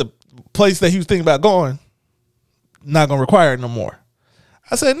said, but the place that he was thinking about going, not gonna require it no more.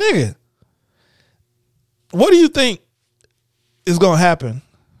 I said, nigga, what do you think is gonna happen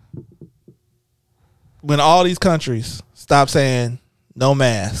when all these countries stop saying no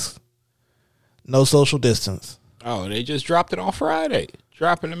masks, no social distance? Oh, they just dropped it on Friday.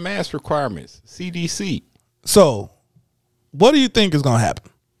 Dropping the mask requirements. CDC. So, what do you think is going to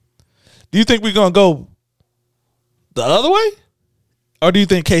happen? Do you think we're going to go the other way? Or do you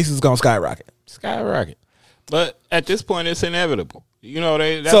think cases going to skyrocket? Skyrocket. But at this point, it's inevitable. You know,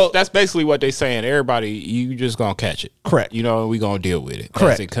 that's basically what they're saying. Everybody, you just going to catch it. Correct. You know, we going to deal with it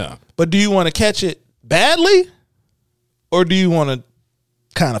Correct. as it comes. But do you want to catch it badly? Or do you want to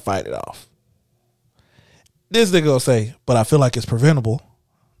kind of fight it off? This nigga going to say, but I feel like it's preventable.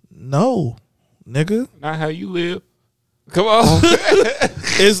 No, nigga. Not how you live. Come on.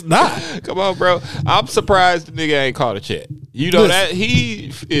 It's not. Come on, bro. I'm surprised the nigga ain't caught a check. You know that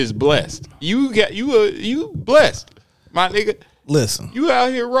he is blessed. You blessed, my nigga. Listen. You out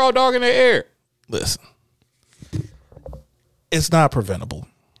here raw dog in the air. Listen. It's not preventable.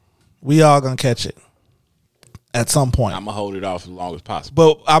 We all gonna catch it at some point. I'm gonna hold it off as long as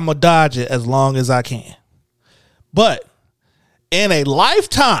possible. But I'm gonna dodge it as long as I can. But in a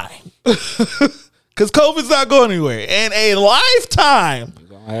lifetime, because COVID's not going anywhere, in a lifetime,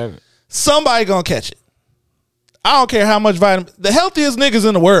 somebody gonna catch it. I don't care how much vitamin. The healthiest niggas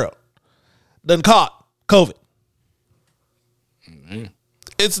in the world done caught COVID. Mm-hmm.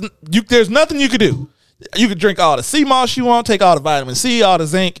 There's nothing you could do. You could drink all the sea moss you want, take all the vitamin C, all the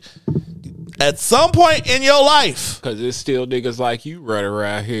zinc. At some point in your life, because there's still niggas like you running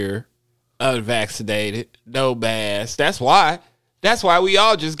around here unvaccinated, no mask. That's why we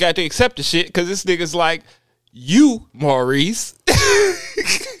all just got to accept the shit, because this nigga's like, you, Maurice,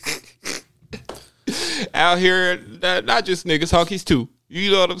 out here, not just niggas, honkies too.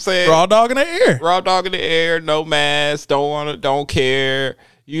 You know what I'm saying? Raw dog in the air. Raw dog in the air, no mask, don't care.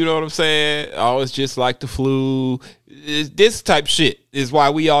 You know what I'm saying? Oh, it's just like the flu. This type shit is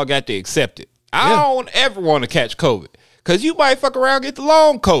why we all got to accept it. I don't ever want to catch COVID, because you might fuck around and get the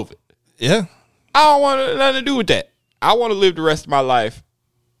long COVID. Yeah. I don't want nothing to do with that. I want to live the rest of my life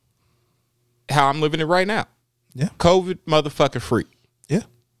how I'm living it right now. Yeah. COVID motherfucking free. Yeah.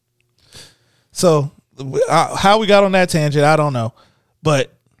 So how we got on that tangent, I don't know.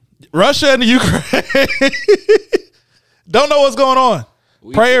 But Russia and the Ukraine don't know what's going on.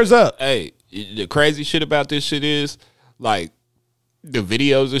 Prayers up. Hey, the crazy shit about this shit is, like, the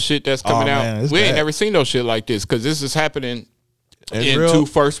videos and shit that's coming out. We ain't never seen no shit like this, because this is happening in two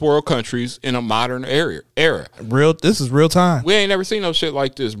first world countries in a modern era. This is real time. We ain't never seen no shit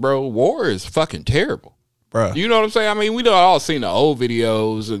like this, bro. War is fucking terrible, bro. You know what I'm saying? I mean, we done all seen the old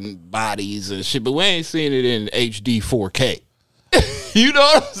videos and bodies and shit, but we ain't seen it in HD 4K. You know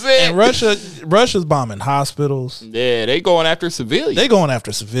what I'm saying? And Russia's bombing hospitals. Yeah, they going after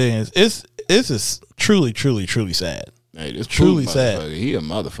civilians. It's just truly, truly, truly sad. Hey, this truly sad. He a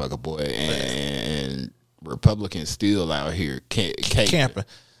motherfucker, boy, and Republicans still out here camping.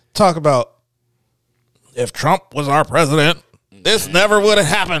 Talk about if Trump was our president, this never would have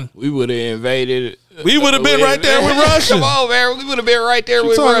happened. We would have invaded. We would have been right there with Russia. Come on, man. We would have been right there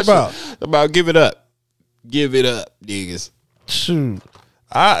with Russia. About give it up. Give it up, niggas. Shoot.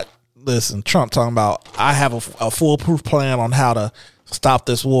 Listen, Trump talking about I have a foolproof plan on how to stop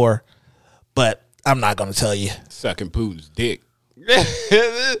this war, but I'm not going to tell you. Sucking Putin's dick.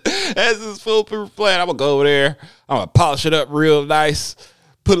 That's his foolproof plan. I'm going to go over there. I'm going to polish it up real nice.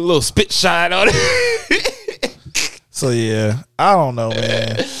 Put a little spit shine on it. So, yeah, I don't know,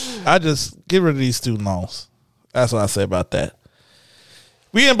 man. I just get rid of these student loans. That's what I say about that.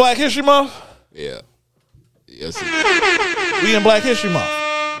 We in Black History Month? Yeah. Yes. We in Black History Month.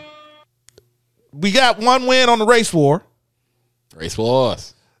 We got one win on the race war. Race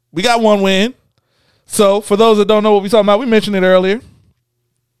wars. We got one win. So, for those that don't know what we're talking about, we mentioned it earlier.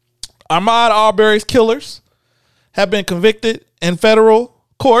 Ahmaud Arbery's killers have been convicted in federal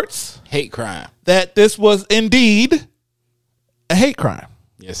courts. Hate crime. That this was indeed a hate crime.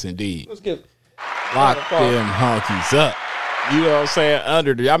 Yes, indeed. Let's get lock them honkies up. You know what I'm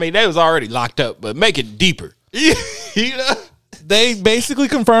saying? I mean, they was already locked up, but make it deeper. You know? They basically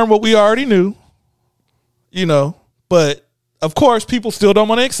confirmed what we already knew. You know, but of course, people still don't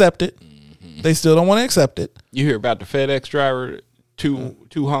want to accept it. Mm-hmm. They still don't want to accept it. You hear about the FedEx driver? Two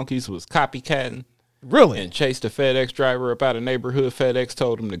honkies was copycatting. Really? And chased the FedEx driver up out of neighborhood. FedEx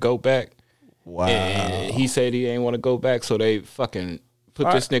told him to go back. Wow. And he said he ain't want to go back, so they fucking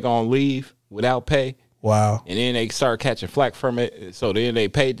put this nigga on leave without pay. Wow. And then they started catching flack from it, so then they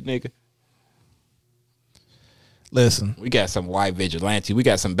paid the nigga. Listen. We got some white vigilante. We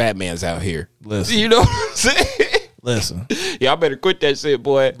got some Batmans out here. Listen. You know what I'm saying? Listen. Y'all better quit that shit,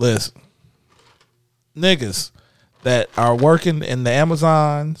 boy. Listen. Niggas that are working in the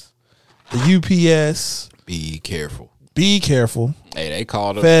Amazons, the UPS. Be careful. Be careful. Hey, they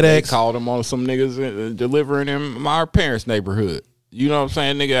called them. FedEx. They called them on some niggas delivering in our parents' neighborhood. You know what I'm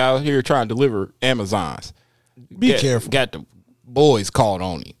saying? Nigga out here trying to deliver Amazons. Be careful. Got the boys called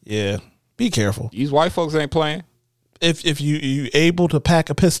on you. Yeah. Be careful. These white folks ain't playing. If you able to pack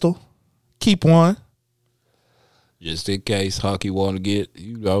a pistol, keep one. Just in case Honky want to get,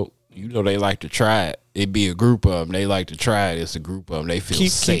 you know they like to try it. It be a group of them. They like to try it. It's a group of them. They feel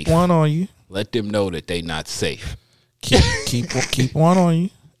safe. Keep one on you. Let them know that they not safe. Keep one on you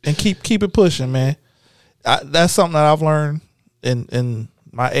and keep it pushing, man. That's something that I've learned in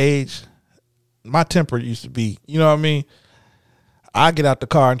my age. My temper used to be, you know what I mean? I get out the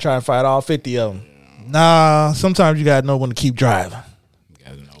car and try and fight all 50 of them. Nah, sometimes you gotta know when to keep driving.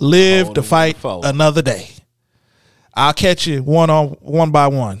 Live to fight another day. I'll catch you one by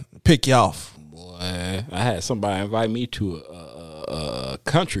one, pick you off. Boy, I had somebody invite me to a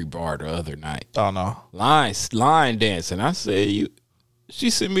country bar the other night. Oh no, line dancing. I said she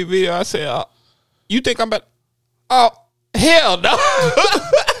sent me a video. I said, you think I'm about? Oh hell no.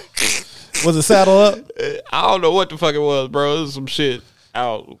 Was it saddle up? I don't know what the fuck it was, bro. It was some shit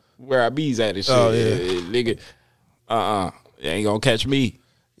out where I bees at and shit. Oh, yeah. Nigga, you ain't gonna catch me.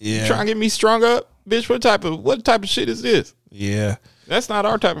 Yeah. You trying to get me strung up? Bitch, what type of shit is this? Yeah. That's not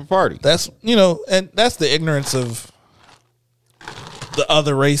our type of party. That's, and that's the ignorance of the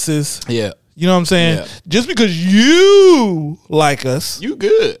other races. Yeah. You know what I'm saying? Yeah. Just because you like us, you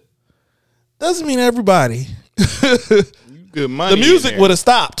good, doesn't mean everybody. You good money. The music would have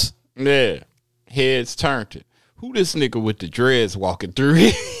stopped. Yeah. Heads turned. Who this nigga with the dreads walking through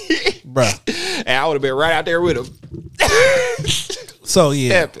here? Bruh. And I would have been right out there with him. So,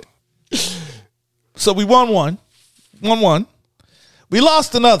 yeah. Epic. So, we won one. 1-1. We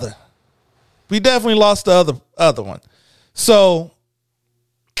lost another. We definitely lost the other one. So,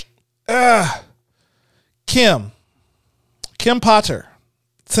 Kim Potter,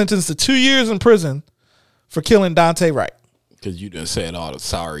 sentenced to 2 years in prison for killing Dante Wright. Because you done said all the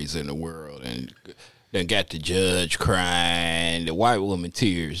sorries in the world and then got the judge crying, the white woman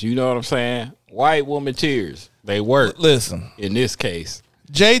tears. You know what I'm saying? White woman tears. They work. Listen. In this case.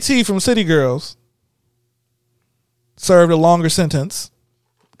 JT from City Girls served a longer sentence.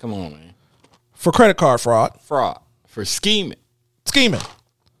 Come on, man. For credit card fraud. For scheming.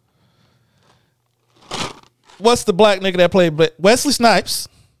 What's the black nigga that played Wesley Snipes?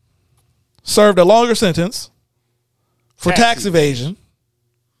 Served a longer sentence for tax evasion.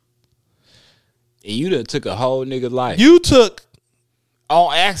 And you done took a whole nigga life. You took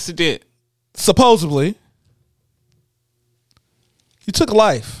on accident. Supposedly. You took a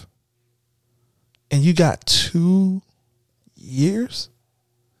life. And you got 2 years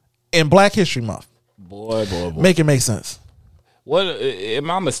in Black History Month. Boy. Make it make sense. What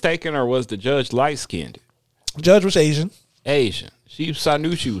am I mistaken, or was the judge light skinned? Judge was Asian. I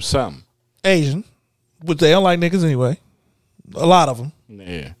knew she was something. Asian. Which they don't like niggas anyway. A lot of them.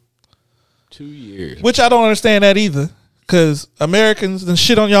 Yeah. 2 years. Which I don't understand that either. Because Americans then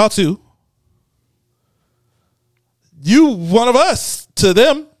shit on y'all too. You one of us to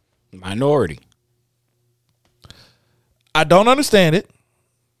them. Minority. I don't understand it.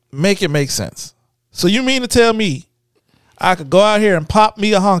 Make it make sense. So you mean to tell me I could go out here and pop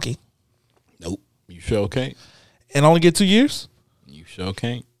me a honky? Nope. You sure can't. And only get 2 years? You sure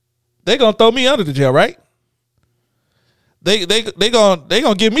can't. They gonna throw me under the jail, right? They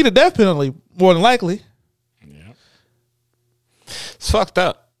gonna give me the death penalty more than likely. Yeah. It's fucked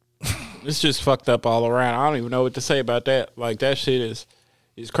up. It's just fucked up all around. I don't even know what to say about that. Like that shit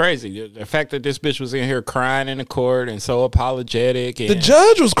is crazy. The fact that this bitch was in here crying in the court and so apologetic. And the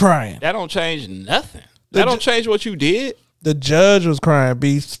judge was crying. That don't change nothing. That don't change what you did. The judge was crying.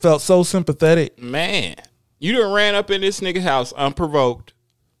 B felt so sympathetic. Man, you done ran up in this nigga's house unprovoked.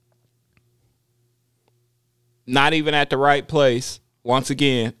 Not even at the right place. Once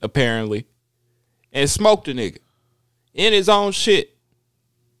again, apparently. And smoked a nigga. In his own shit.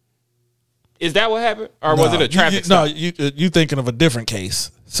 Is that what happened? Or was it a traffic stop? No, you thinking of a different case.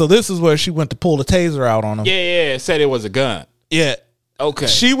 So this is where she went to pull the taser out on him. Yeah, said it was a gun. Yeah. Okay.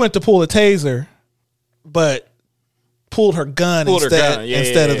 She went to pull the taser, but pulled her gun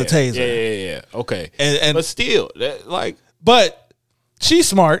instead of the taser. Yeah. Okay. And but still, but she's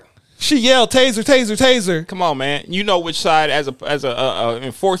smart. She yelled taser, taser, taser. Come on, man. You know which side as a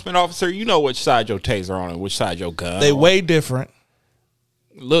enforcement officer, you know which side your taser on and which side your gun. They way different.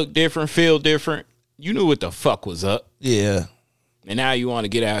 Look different, feel different. You knew what the fuck was up. Yeah. And now you want to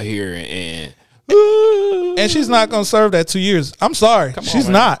get out here and she's not going to serve that 2 years. I'm sorry. She's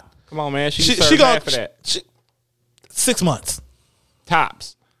not. Come on, man. She served half of that. 6 months.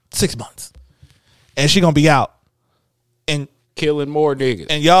 Tops. 6 months. And she going to be out. And killing more niggas.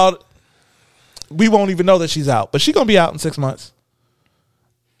 And y'all, we won't even know that she's out. But she going to be out in 6 months.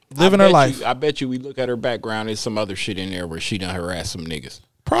 Living her life. I bet you we look at her background, there's some other shit in there where she done harassed some niggas.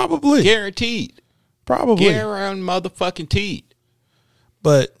 Probably. Guaranteed. Probably. Guaranteed motherfucking teed.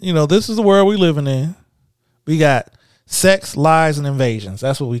 But, this is the world we living in. We got sex, lies, and invasions.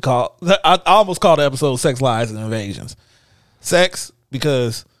 That's what we call. I almost called the episode Sex, Lies, and Invasions. Sex,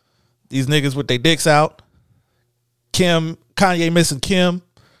 because these niggas with their dicks out. Kanye missing Kim.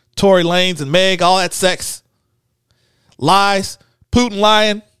 Tory Lanez and Meg, all that sex. Lies. Putin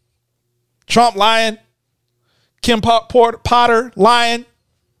lying. Trump lying. Kim Potter lying.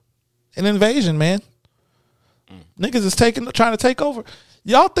 An invasion, man. Niggas is trying to take over.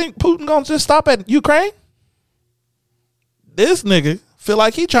 Y'all think Putin gonna just stop at Ukraine? This nigga feel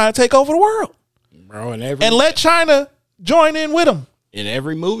like he trying to take over the world. Bro, and let China join in with him. In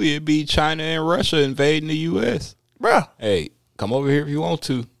every movie, it'd be China and Russia invading the U.S. Bro. Hey, come over here if you want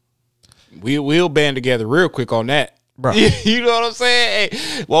to. We'll band together real quick on that. Bro. You know what I'm saying?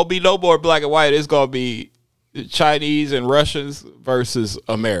 Hey, won't be no more black and white. It's going to be Chinese and Russians versus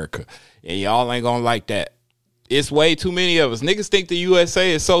America. And y'all ain't going to like that. It's way too many of us. Niggas think the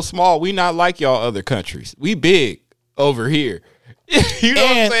USA is so small. We not like y'all other countries. We big over here. You know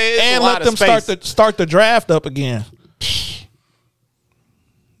what I'm saying? And let them start the draft up again.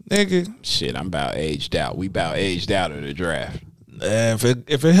 Nigga. Shit, I'm about aged out. We about aged out of the draft.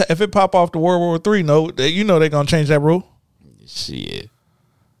 If it pop off to World War III, no, you know they're gonna change that rule. Shit.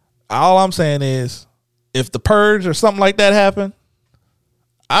 All I'm saying is, if the purge or something like that happen,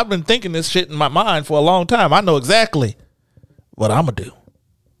 I've been thinking this shit in my mind for a long time. I know exactly what I'm gonna do.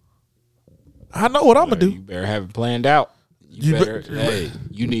 I know what I'm gonna do. You better have it planned out. You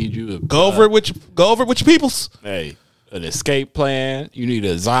need you to go over it with your peoples. Hey, an escape plan. You need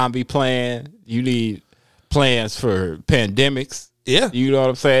a zombie plan. You need plans for pandemics. Yeah. You know what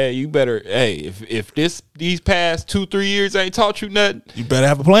I'm saying? You better, if these past 2-3 years ain't taught you nothing, you better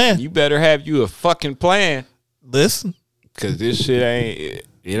have a plan. You better have you a fucking plan. Listen. Cause this shit ain't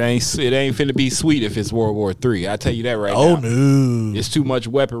finna be sweet if it's World War III. I tell you that right now. Oh no. It's too much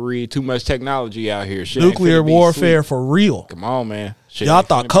weaponry, too much technology out here. Shit Nuclear warfare for real. Come on, man. Shit y'all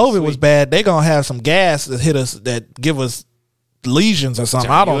thought COVID was bad. They gonna have some gas that hit us that give us lesions or something.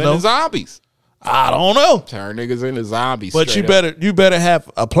 I don't know. Zombies. I don't know. Turn niggas into zombies. But you better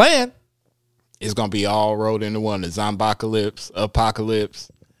have a plan. It's gonna be all rolled into one. The zombocalypse,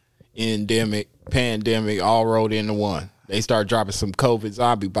 apocalypse, endemic, pandemic, all rolled into one. They start dropping some COVID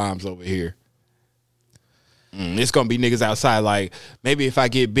zombie bombs over here. It's gonna be niggas outside like, maybe if I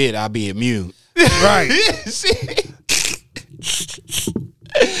get bit, I'll be immune. Right.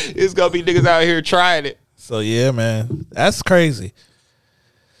 It's gonna be niggas out here trying it. So yeah, man, that's crazy.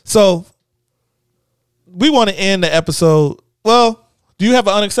 So we want to end the episode. Well, do you have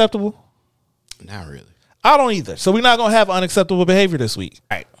an unacceptable? Not really. I don't either. So we're not gonna have unacceptable behavior this week.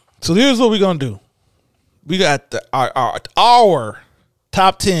 All right. So here's what we're gonna do. We got our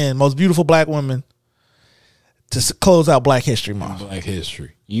top 10 most beautiful black women to close out Black History Month. Black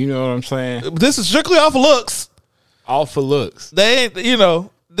History. You know what I'm saying? This is strictly off of looks. Off of looks. They ain't,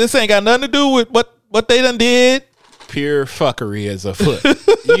 this ain't got nothing to do with what they done did. Pure fuckery as a foot.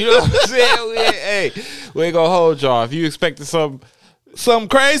 You know what I'm saying? We ain't gonna hold y'all. If you expected something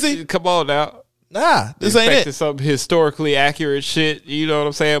crazy, come on now. Nah, this ain't it. Some historically accurate shit. You know what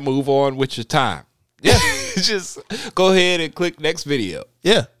I'm saying? Move on with your time. Yeah. Just go ahead and click next video.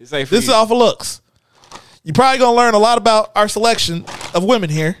 Yeah. This ain't for this you. is off of looks. You're probably going to learn a lot about our selection of women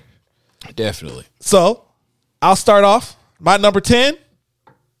here. Definitely. So, I'll start off. My number 10,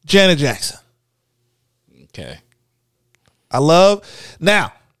 Janet Jackson. Okay. I love.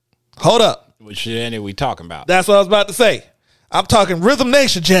 Now, hold up. Which Janet we talking about? That's what I was about to say. I'm talking Rhythm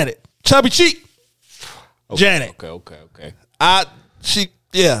Nation Janet. Chubby Cheek. Okay, Janet. Okay.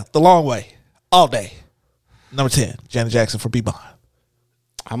 The long way. All day. Number 10, Janet Jackson for B-Bond.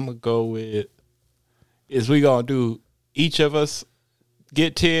 I'm going to go with, is we going to do each of us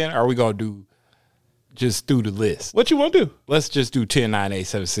get 10, or are we going to do just do the list? What you want to do? Let's just do 10, 9, 8,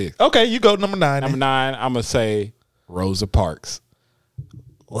 7, 6. Okay, you go number 9. Number 9, I'm going to say Rosa Parks.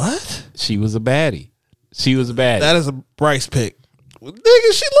 What? She was a baddie. That is a Bryce pick.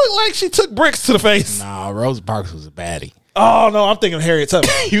 Nigga, she looked like she took bricks to the face. Nah, Rosa Parks was a baddie. Oh, no, I'm thinking of Harriet Tubman.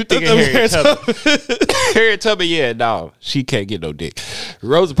 You thinking Harriet Tubman? Harriet Tubman, yeah, no. She can't get no dick.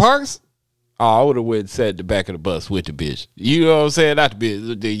 Rosa Parks? Oh, I would have went and sat in the back of the bus with the bitch. You know what I'm saying? Not the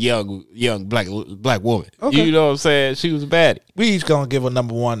bitch, the young black woman. Okay. You know what I'm saying? She was a baddie. We each gonna give a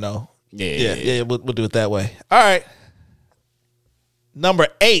number 1, though. Yeah. We'll do it that way. All right. Number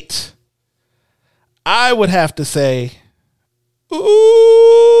 8. I would have to say,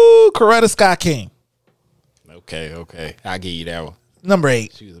 Coretta Scott King. Okay. I'll give you that one. Number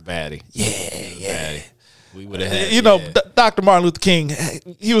 8. She was a baddie. Yeah. Baddie. We would have had, Dr. Martin Luther King,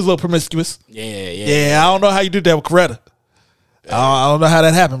 he was a little promiscuous. Yeah. I don't know how you did that with Coretta. I don't know how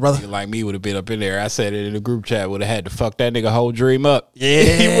that happened, brother. Like me would have been up in there. I said it in the group chat. Would have had to fuck that nigga whole dream up. Yeah.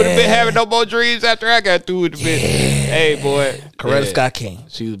 He would have been having no more dreams after I got through with the bitch. Hey, boy. Coretta Scott King.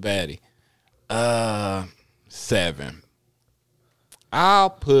 She was a baddie. 7.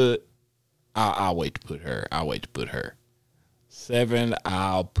 I'll wait to put her. 7,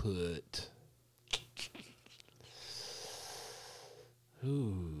 I'll put. I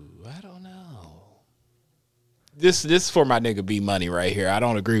don't know. This for my nigga B Money right here. I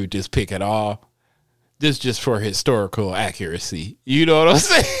don't agree with this pick at all. This just for historical accuracy. You know what I'm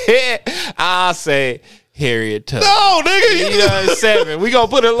saying? I'll say Harriet Tubman. No, nigga. You know, 7. We gonna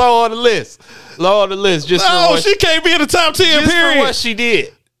put her low on the list. Just for what she can't be in the top 10, just period. for what she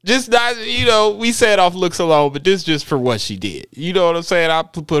did. Just not, we said off looks alone, but this just for what she did. You know what I'm saying? I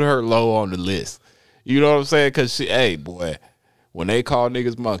put her low on the list. You know what I'm saying? Because hey, boy, when they call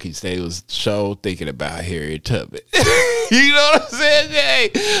niggas monkeys, they was thinking about Harriet Tubman. You know what I'm saying?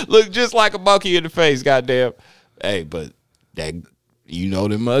 Hey, look just like a monkey in the face, goddamn. Hey, but them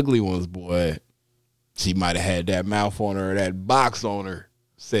ugly ones, boy. She might have had that mouth on her, or that box on her,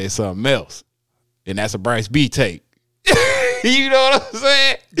 said something else. And that's a Bryce B take. You know what I'm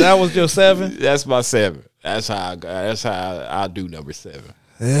saying? That was your 7? That's my 7. That's how I do number 7.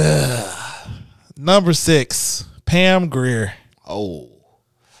 Number 6, Pam Grier. Oh.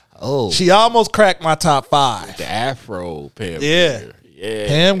 She almost cracked my top 5. The Afro Pam Grier. Yeah.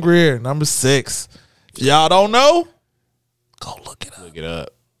 Pam Grier, number 6. If y'all don't know, go look it up. Look it up.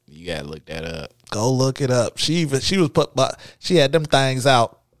 You gotta look that up. Go look it up. She had them things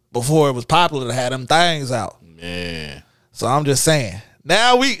out before it was popular to have them things out. Man. So I'm just saying.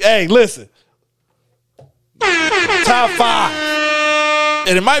 Now listen. Top 5.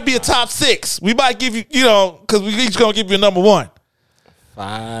 And it might be a top 6. We might give you, because we each gonna give you a number 1.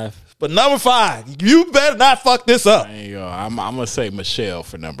 5. But number 5, you better not fuck this up. There you go. I'm gonna say Michelle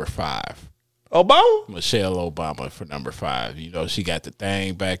for number 5. Obama? Michelle Obama for number 5. She got the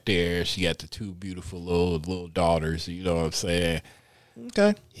thing back there. She got the 2 beautiful little daughters. You know what I'm saying?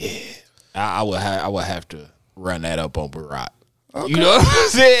 Okay. Yeah. I would have to run that up on Barack. Okay. You know what I'm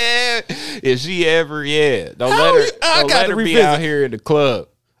saying? If she ever, don't let her be out here in the club.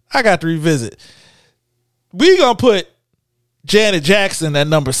 I got to revisit. We gonna put Janet Jackson at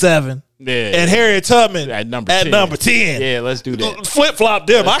number 7. Yeah. And Harriet Tubman at number 10. Yeah, let's do that. Flip flop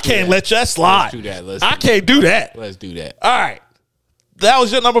them. I can't let that slide. Let's do that. I can't do that. Let's do that. All right. That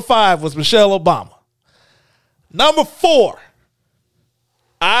was your number 5 was Michelle Obama. Number 4,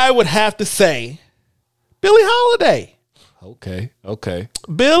 I would have to say Billie Holiday. Okay.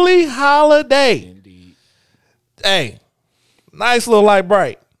 Billie Holiday. Indeed. Hey, nice little light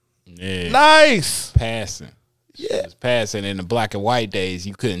bright. Yeah. Nice. Passing. Yeah. She was passing in the black and white days.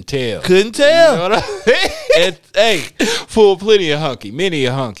 You couldn't tell. Couldn't tell. You know what I mean? Hey, full plenty of hunky. Many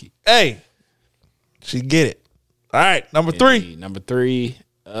a hunky. hey, she get it. All right, number 3. Indeed. Number 3.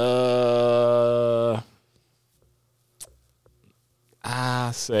 I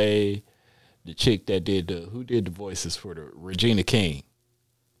say the chick that who did the voices for the Regina King.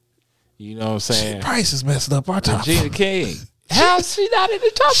 You know what I'm saying? Price is messed up our top. Regina King. How's she not in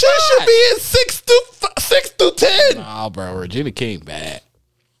the top She 5? should be in 6 through 10. Nah, bro. Regina King bad.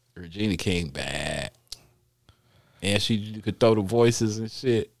 Regina King bad. And she could throw the voices and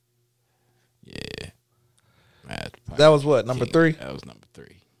shit. Yeah. That was what, number 3? That was number 3.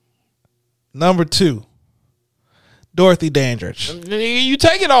 Number 2, Dorothy Dandridge. Nigga, you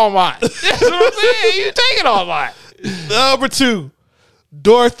taking all mine. That's what I'm saying. You taking all mine. Number 2,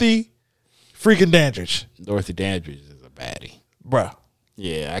 Dorothy freaking Dandridge. Dorothy Dandridge is a baddie. Bruh.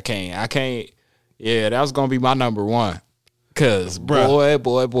 Yeah, I can't. Yeah, that was going to be my number 1. Because,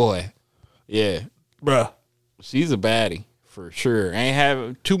 Bruh. boy. Yeah. Bruh. She's a baddie, for sure. Ain't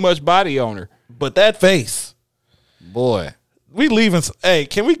having too much body on her. But that face. Boy. We leaving. Hey,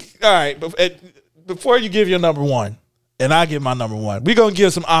 can we? All right. Before you give your number 1, and I give my number 1, we going to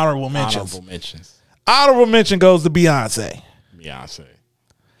give some honorable mentions. Honorable mention goes to Beyonce.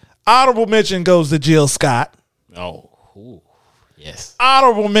 Honorable mention goes to Jill Scott. Oh, ooh, yes.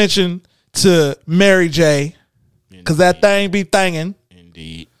 Honorable mention to Mary J. Because that thing be thangin'.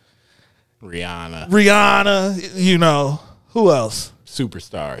 Indeed. Rihanna, you know. Who else?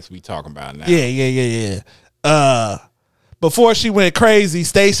 Superstars we talking about now. Yeah. Before she went crazy,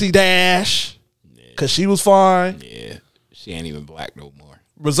 Stacey Dash. Because she was fine. Yeah. She ain't even black no more.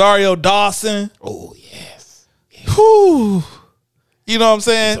 Rosario Dawson. Oh, yes. Whew. You know what I'm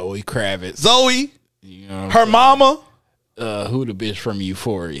saying? Zoe Kravitz. Zoe. You know her mama. Who the bitch from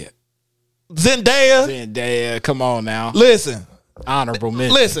Euphoria? Zendaya. Come on now. Listen. Honorable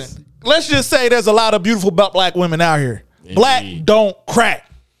mention. Listen. Let's just say there's a lot of beautiful black women out here. Indeed. Black don't crack.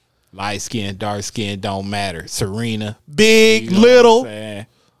 Light skin, dark skin don't matter. Serena. Big, little.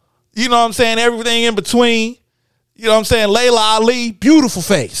 You know what I'm saying? Everything in between. You know what I'm saying? Layla Ali, beautiful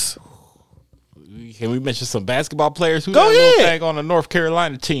face. Can we mention some basketball players who go ahead thing on the North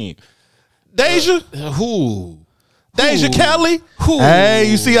Carolina team? Deja. Deja Kelly. Who? Hey,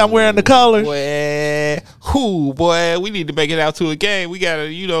 you see I'm wearing the colors. Boy, we need to make it out to a game. We got a,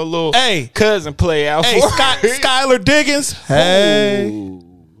 little cousin play out for Skylar Diggins. Hey.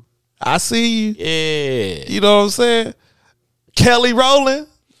 I see you. Yeah. You know what I'm saying? Kelly Rowland,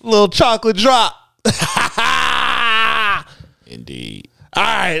 little chocolate drop. Indeed. All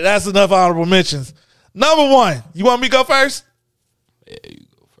right, that's enough honorable mentions. Number 1. You want me to go first? Yeah, you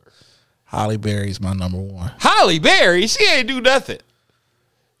go first. Halle Berry's my number 1. Halle Berry? She ain't do nothing.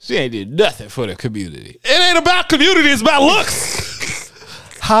 She ain't did nothing for the community. It ain't about community, it's about looks.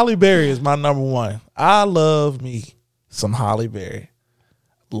 Halle Berry is my number 1. I love me some Halle Berry.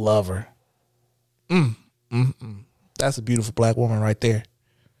 Love her. That's a beautiful black woman right there.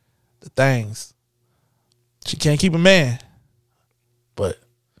 The things. She can't keep a man, but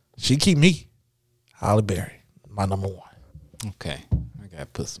she keep me. Halle Berry, my number 1. Okay. I got to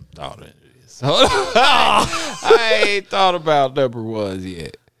put some thought into this. I ain't thought about number 1s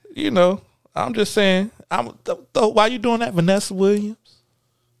yet. You know, I'm just saying. Why you doing that, Vanessa Williams?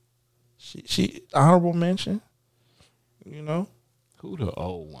 She honorable mention. You know. Who the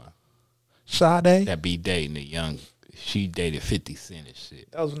old one? Sade. That be dating the young. She dated 50 Cent and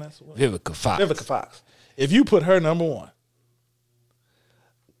shit. That was Vanessa Williams. Vivica Fox. If you put her number 1,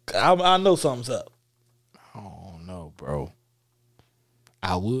 I know something's up. Oh no, bro.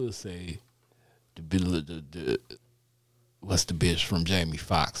 I would say the what's the bitch from Jamie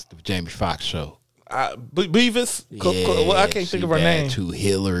Foxx? The Jamie Foxx show. Beavis? Yeah, I can't think of her name. To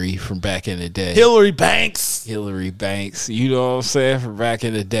Hillary from back in the day. Hillary Banks. You know what I'm saying? From back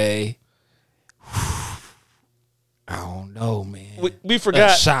in the day. I don't know, man. We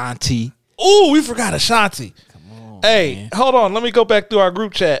forgot Ashanti. Ooh, we forgot Ashanti. Come on. Hey, man. Hold on. Let me go back through our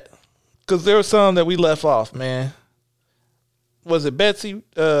group chat because there was some that we left off, man. Was it Betsy?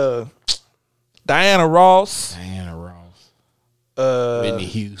 Diana Ross.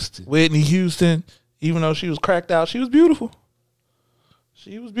 Whitney Houston. Even though she was cracked out, she was beautiful.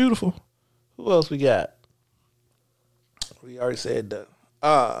 Who else we got? We already said that.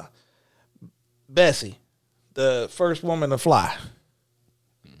 Bessie, the first woman to fly.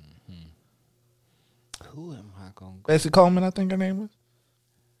 Who am I going to go? Bessie Coleman, I think her name was.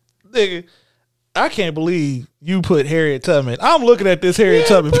 Nigga, I can't believe you put Harriet Tubman. I'm looking at this Harriet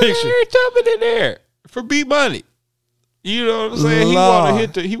Tubman picture. Harriet Tubman in there for B Money. You know what I'm saying?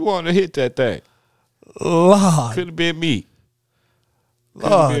 He wanted to hit that thing. Lord. Could have been me.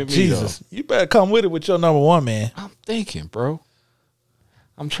 Lord Jesus. Though. You better come with it with your number one, man. I'm thinking, bro.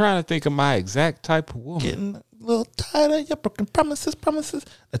 I'm trying to think of my exact type of woman. Getting a little tired of your broken promises.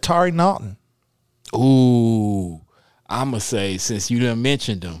 Atari Naughton. Ooh. I'ma say, since you done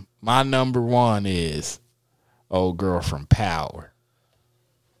mentioned them, my number one is old girl from Power.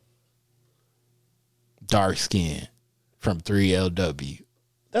 Dark skin from 3LW.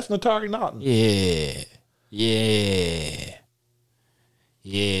 That's Natari Naughton. Yeah.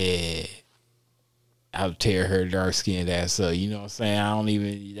 I would tear her dark skinned ass up. You know what I'm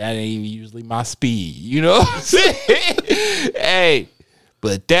saying? That ain't even usually my speed. You know what I'm saying? Hey,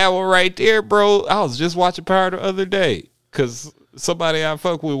 but that one right there, bro, I was just watching Power the other day because somebody I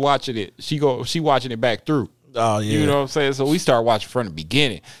fuck with watching it. She watching it back through. Oh, yeah. You know what I'm saying? So we started watching from the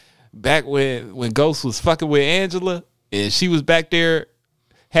beginning. Back when Ghost was fucking with Angela and she was back there,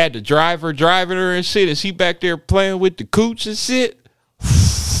 had the driver driving her and shit, and she back there playing with the cooch and shit.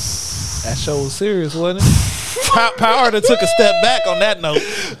 That show was serious, wasn't it? Power that took a step back on that note.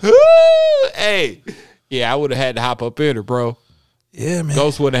 Hey, yeah, I would have had to hop up in her, bro. Yeah, man.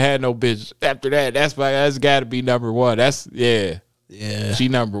 Ghost wouldn't have had no bitch after that. That's got to be number one. Yeah. She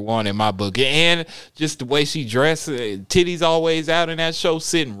number one in my book, and just the way she dressed, titties always out in that show,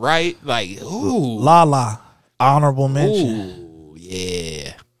 sitting right, like ooh, Lala, honorable mention. Ooh,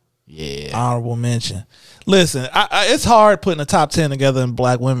 yeah. Honorable mention. Listen, it's hard putting a top 10 together in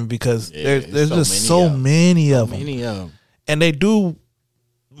black women because there's just so many of them. And they do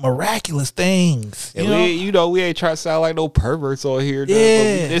miraculous things. And we ain't trying to sound like no perverts on here.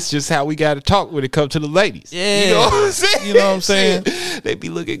 Yeah. But it's just how we got to talk when it comes to the ladies. Yeah. You know what I'm saying? You know what I'm saying? They be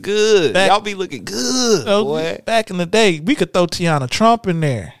looking good. Y'all be looking good, boy. Back in the day, we could throw Tiana Trump in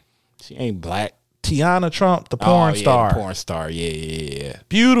there. She ain't black. Tiana Trump, the porn star. The porn star, yeah.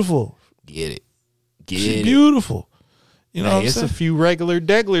 Beautiful. Get it. She's beautiful. You know what I'm saying? It's a few regular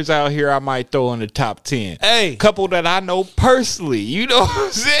deglers out here I might throw in the top 10. Hey. Couple that I know personally. You know what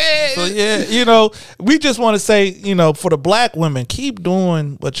I'm saying? So, yeah, we just want to say, for the black women, keep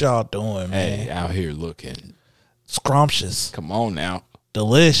doing what y'all doing, man. Hey, out here looking scrumptious. Come on now.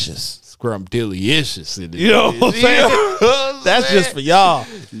 Delicious. Scrumpdilicious. You know what I'm saying? That's just for y'all.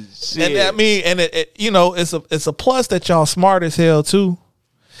 Shit. And it's a plus that y'all smart as hell, too.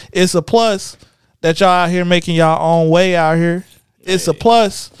 It's a plus that y'all out here making y'all own way out here. It's a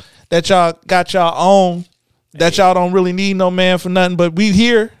plus that y'all got y'all own, that y'all don't really need no man for nothing, but we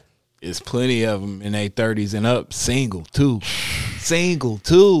here. There's plenty of them in their 30s and up, single too.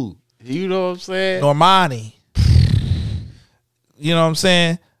 You know what I'm saying? Normani. You know what I'm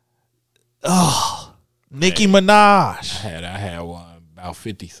saying? Oh, Nicki Minaj. I had one about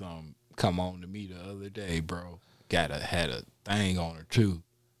 50 something come on to me the other day, bro. Had a thing on her too.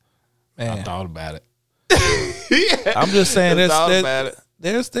 Man. I thought about it. I'm just saying there's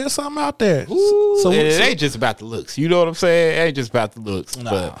something out there. So it ain't just about the looks. You know what I'm saying? It ain't just about the looks.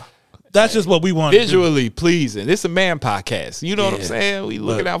 Nah. But that's just what we want. Visually pleasing. It's a man podcast. You know what I'm saying? We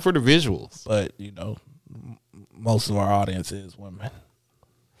looking out for the visuals. But most of our audience is women.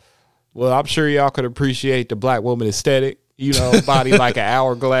 Well, I'm sure y'all could appreciate the black woman aesthetic. Body like an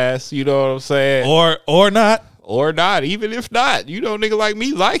hourglass. You know what I'm saying? Or not. Or not. Even if not, nigga like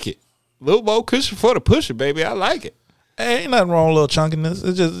me like it. Little more cushion for the pusher, baby. I like it. Hey, ain't nothing wrong with a little chunkiness.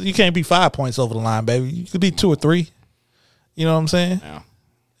 It's just you can't be 5 points over the line, baby. You could be 2 or 3. You know what I'm saying? Yeah.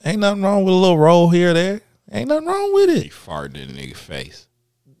 Ain't nothing wrong with a little roll here or there. Ain't nothing wrong with it. He farted in a nigga face.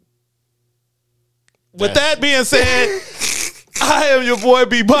 With that being said, I am your boy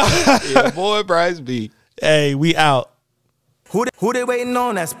B. Your boy Bryce B. Hey, we out. Who they waiting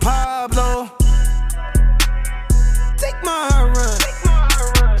on? That's Pablo.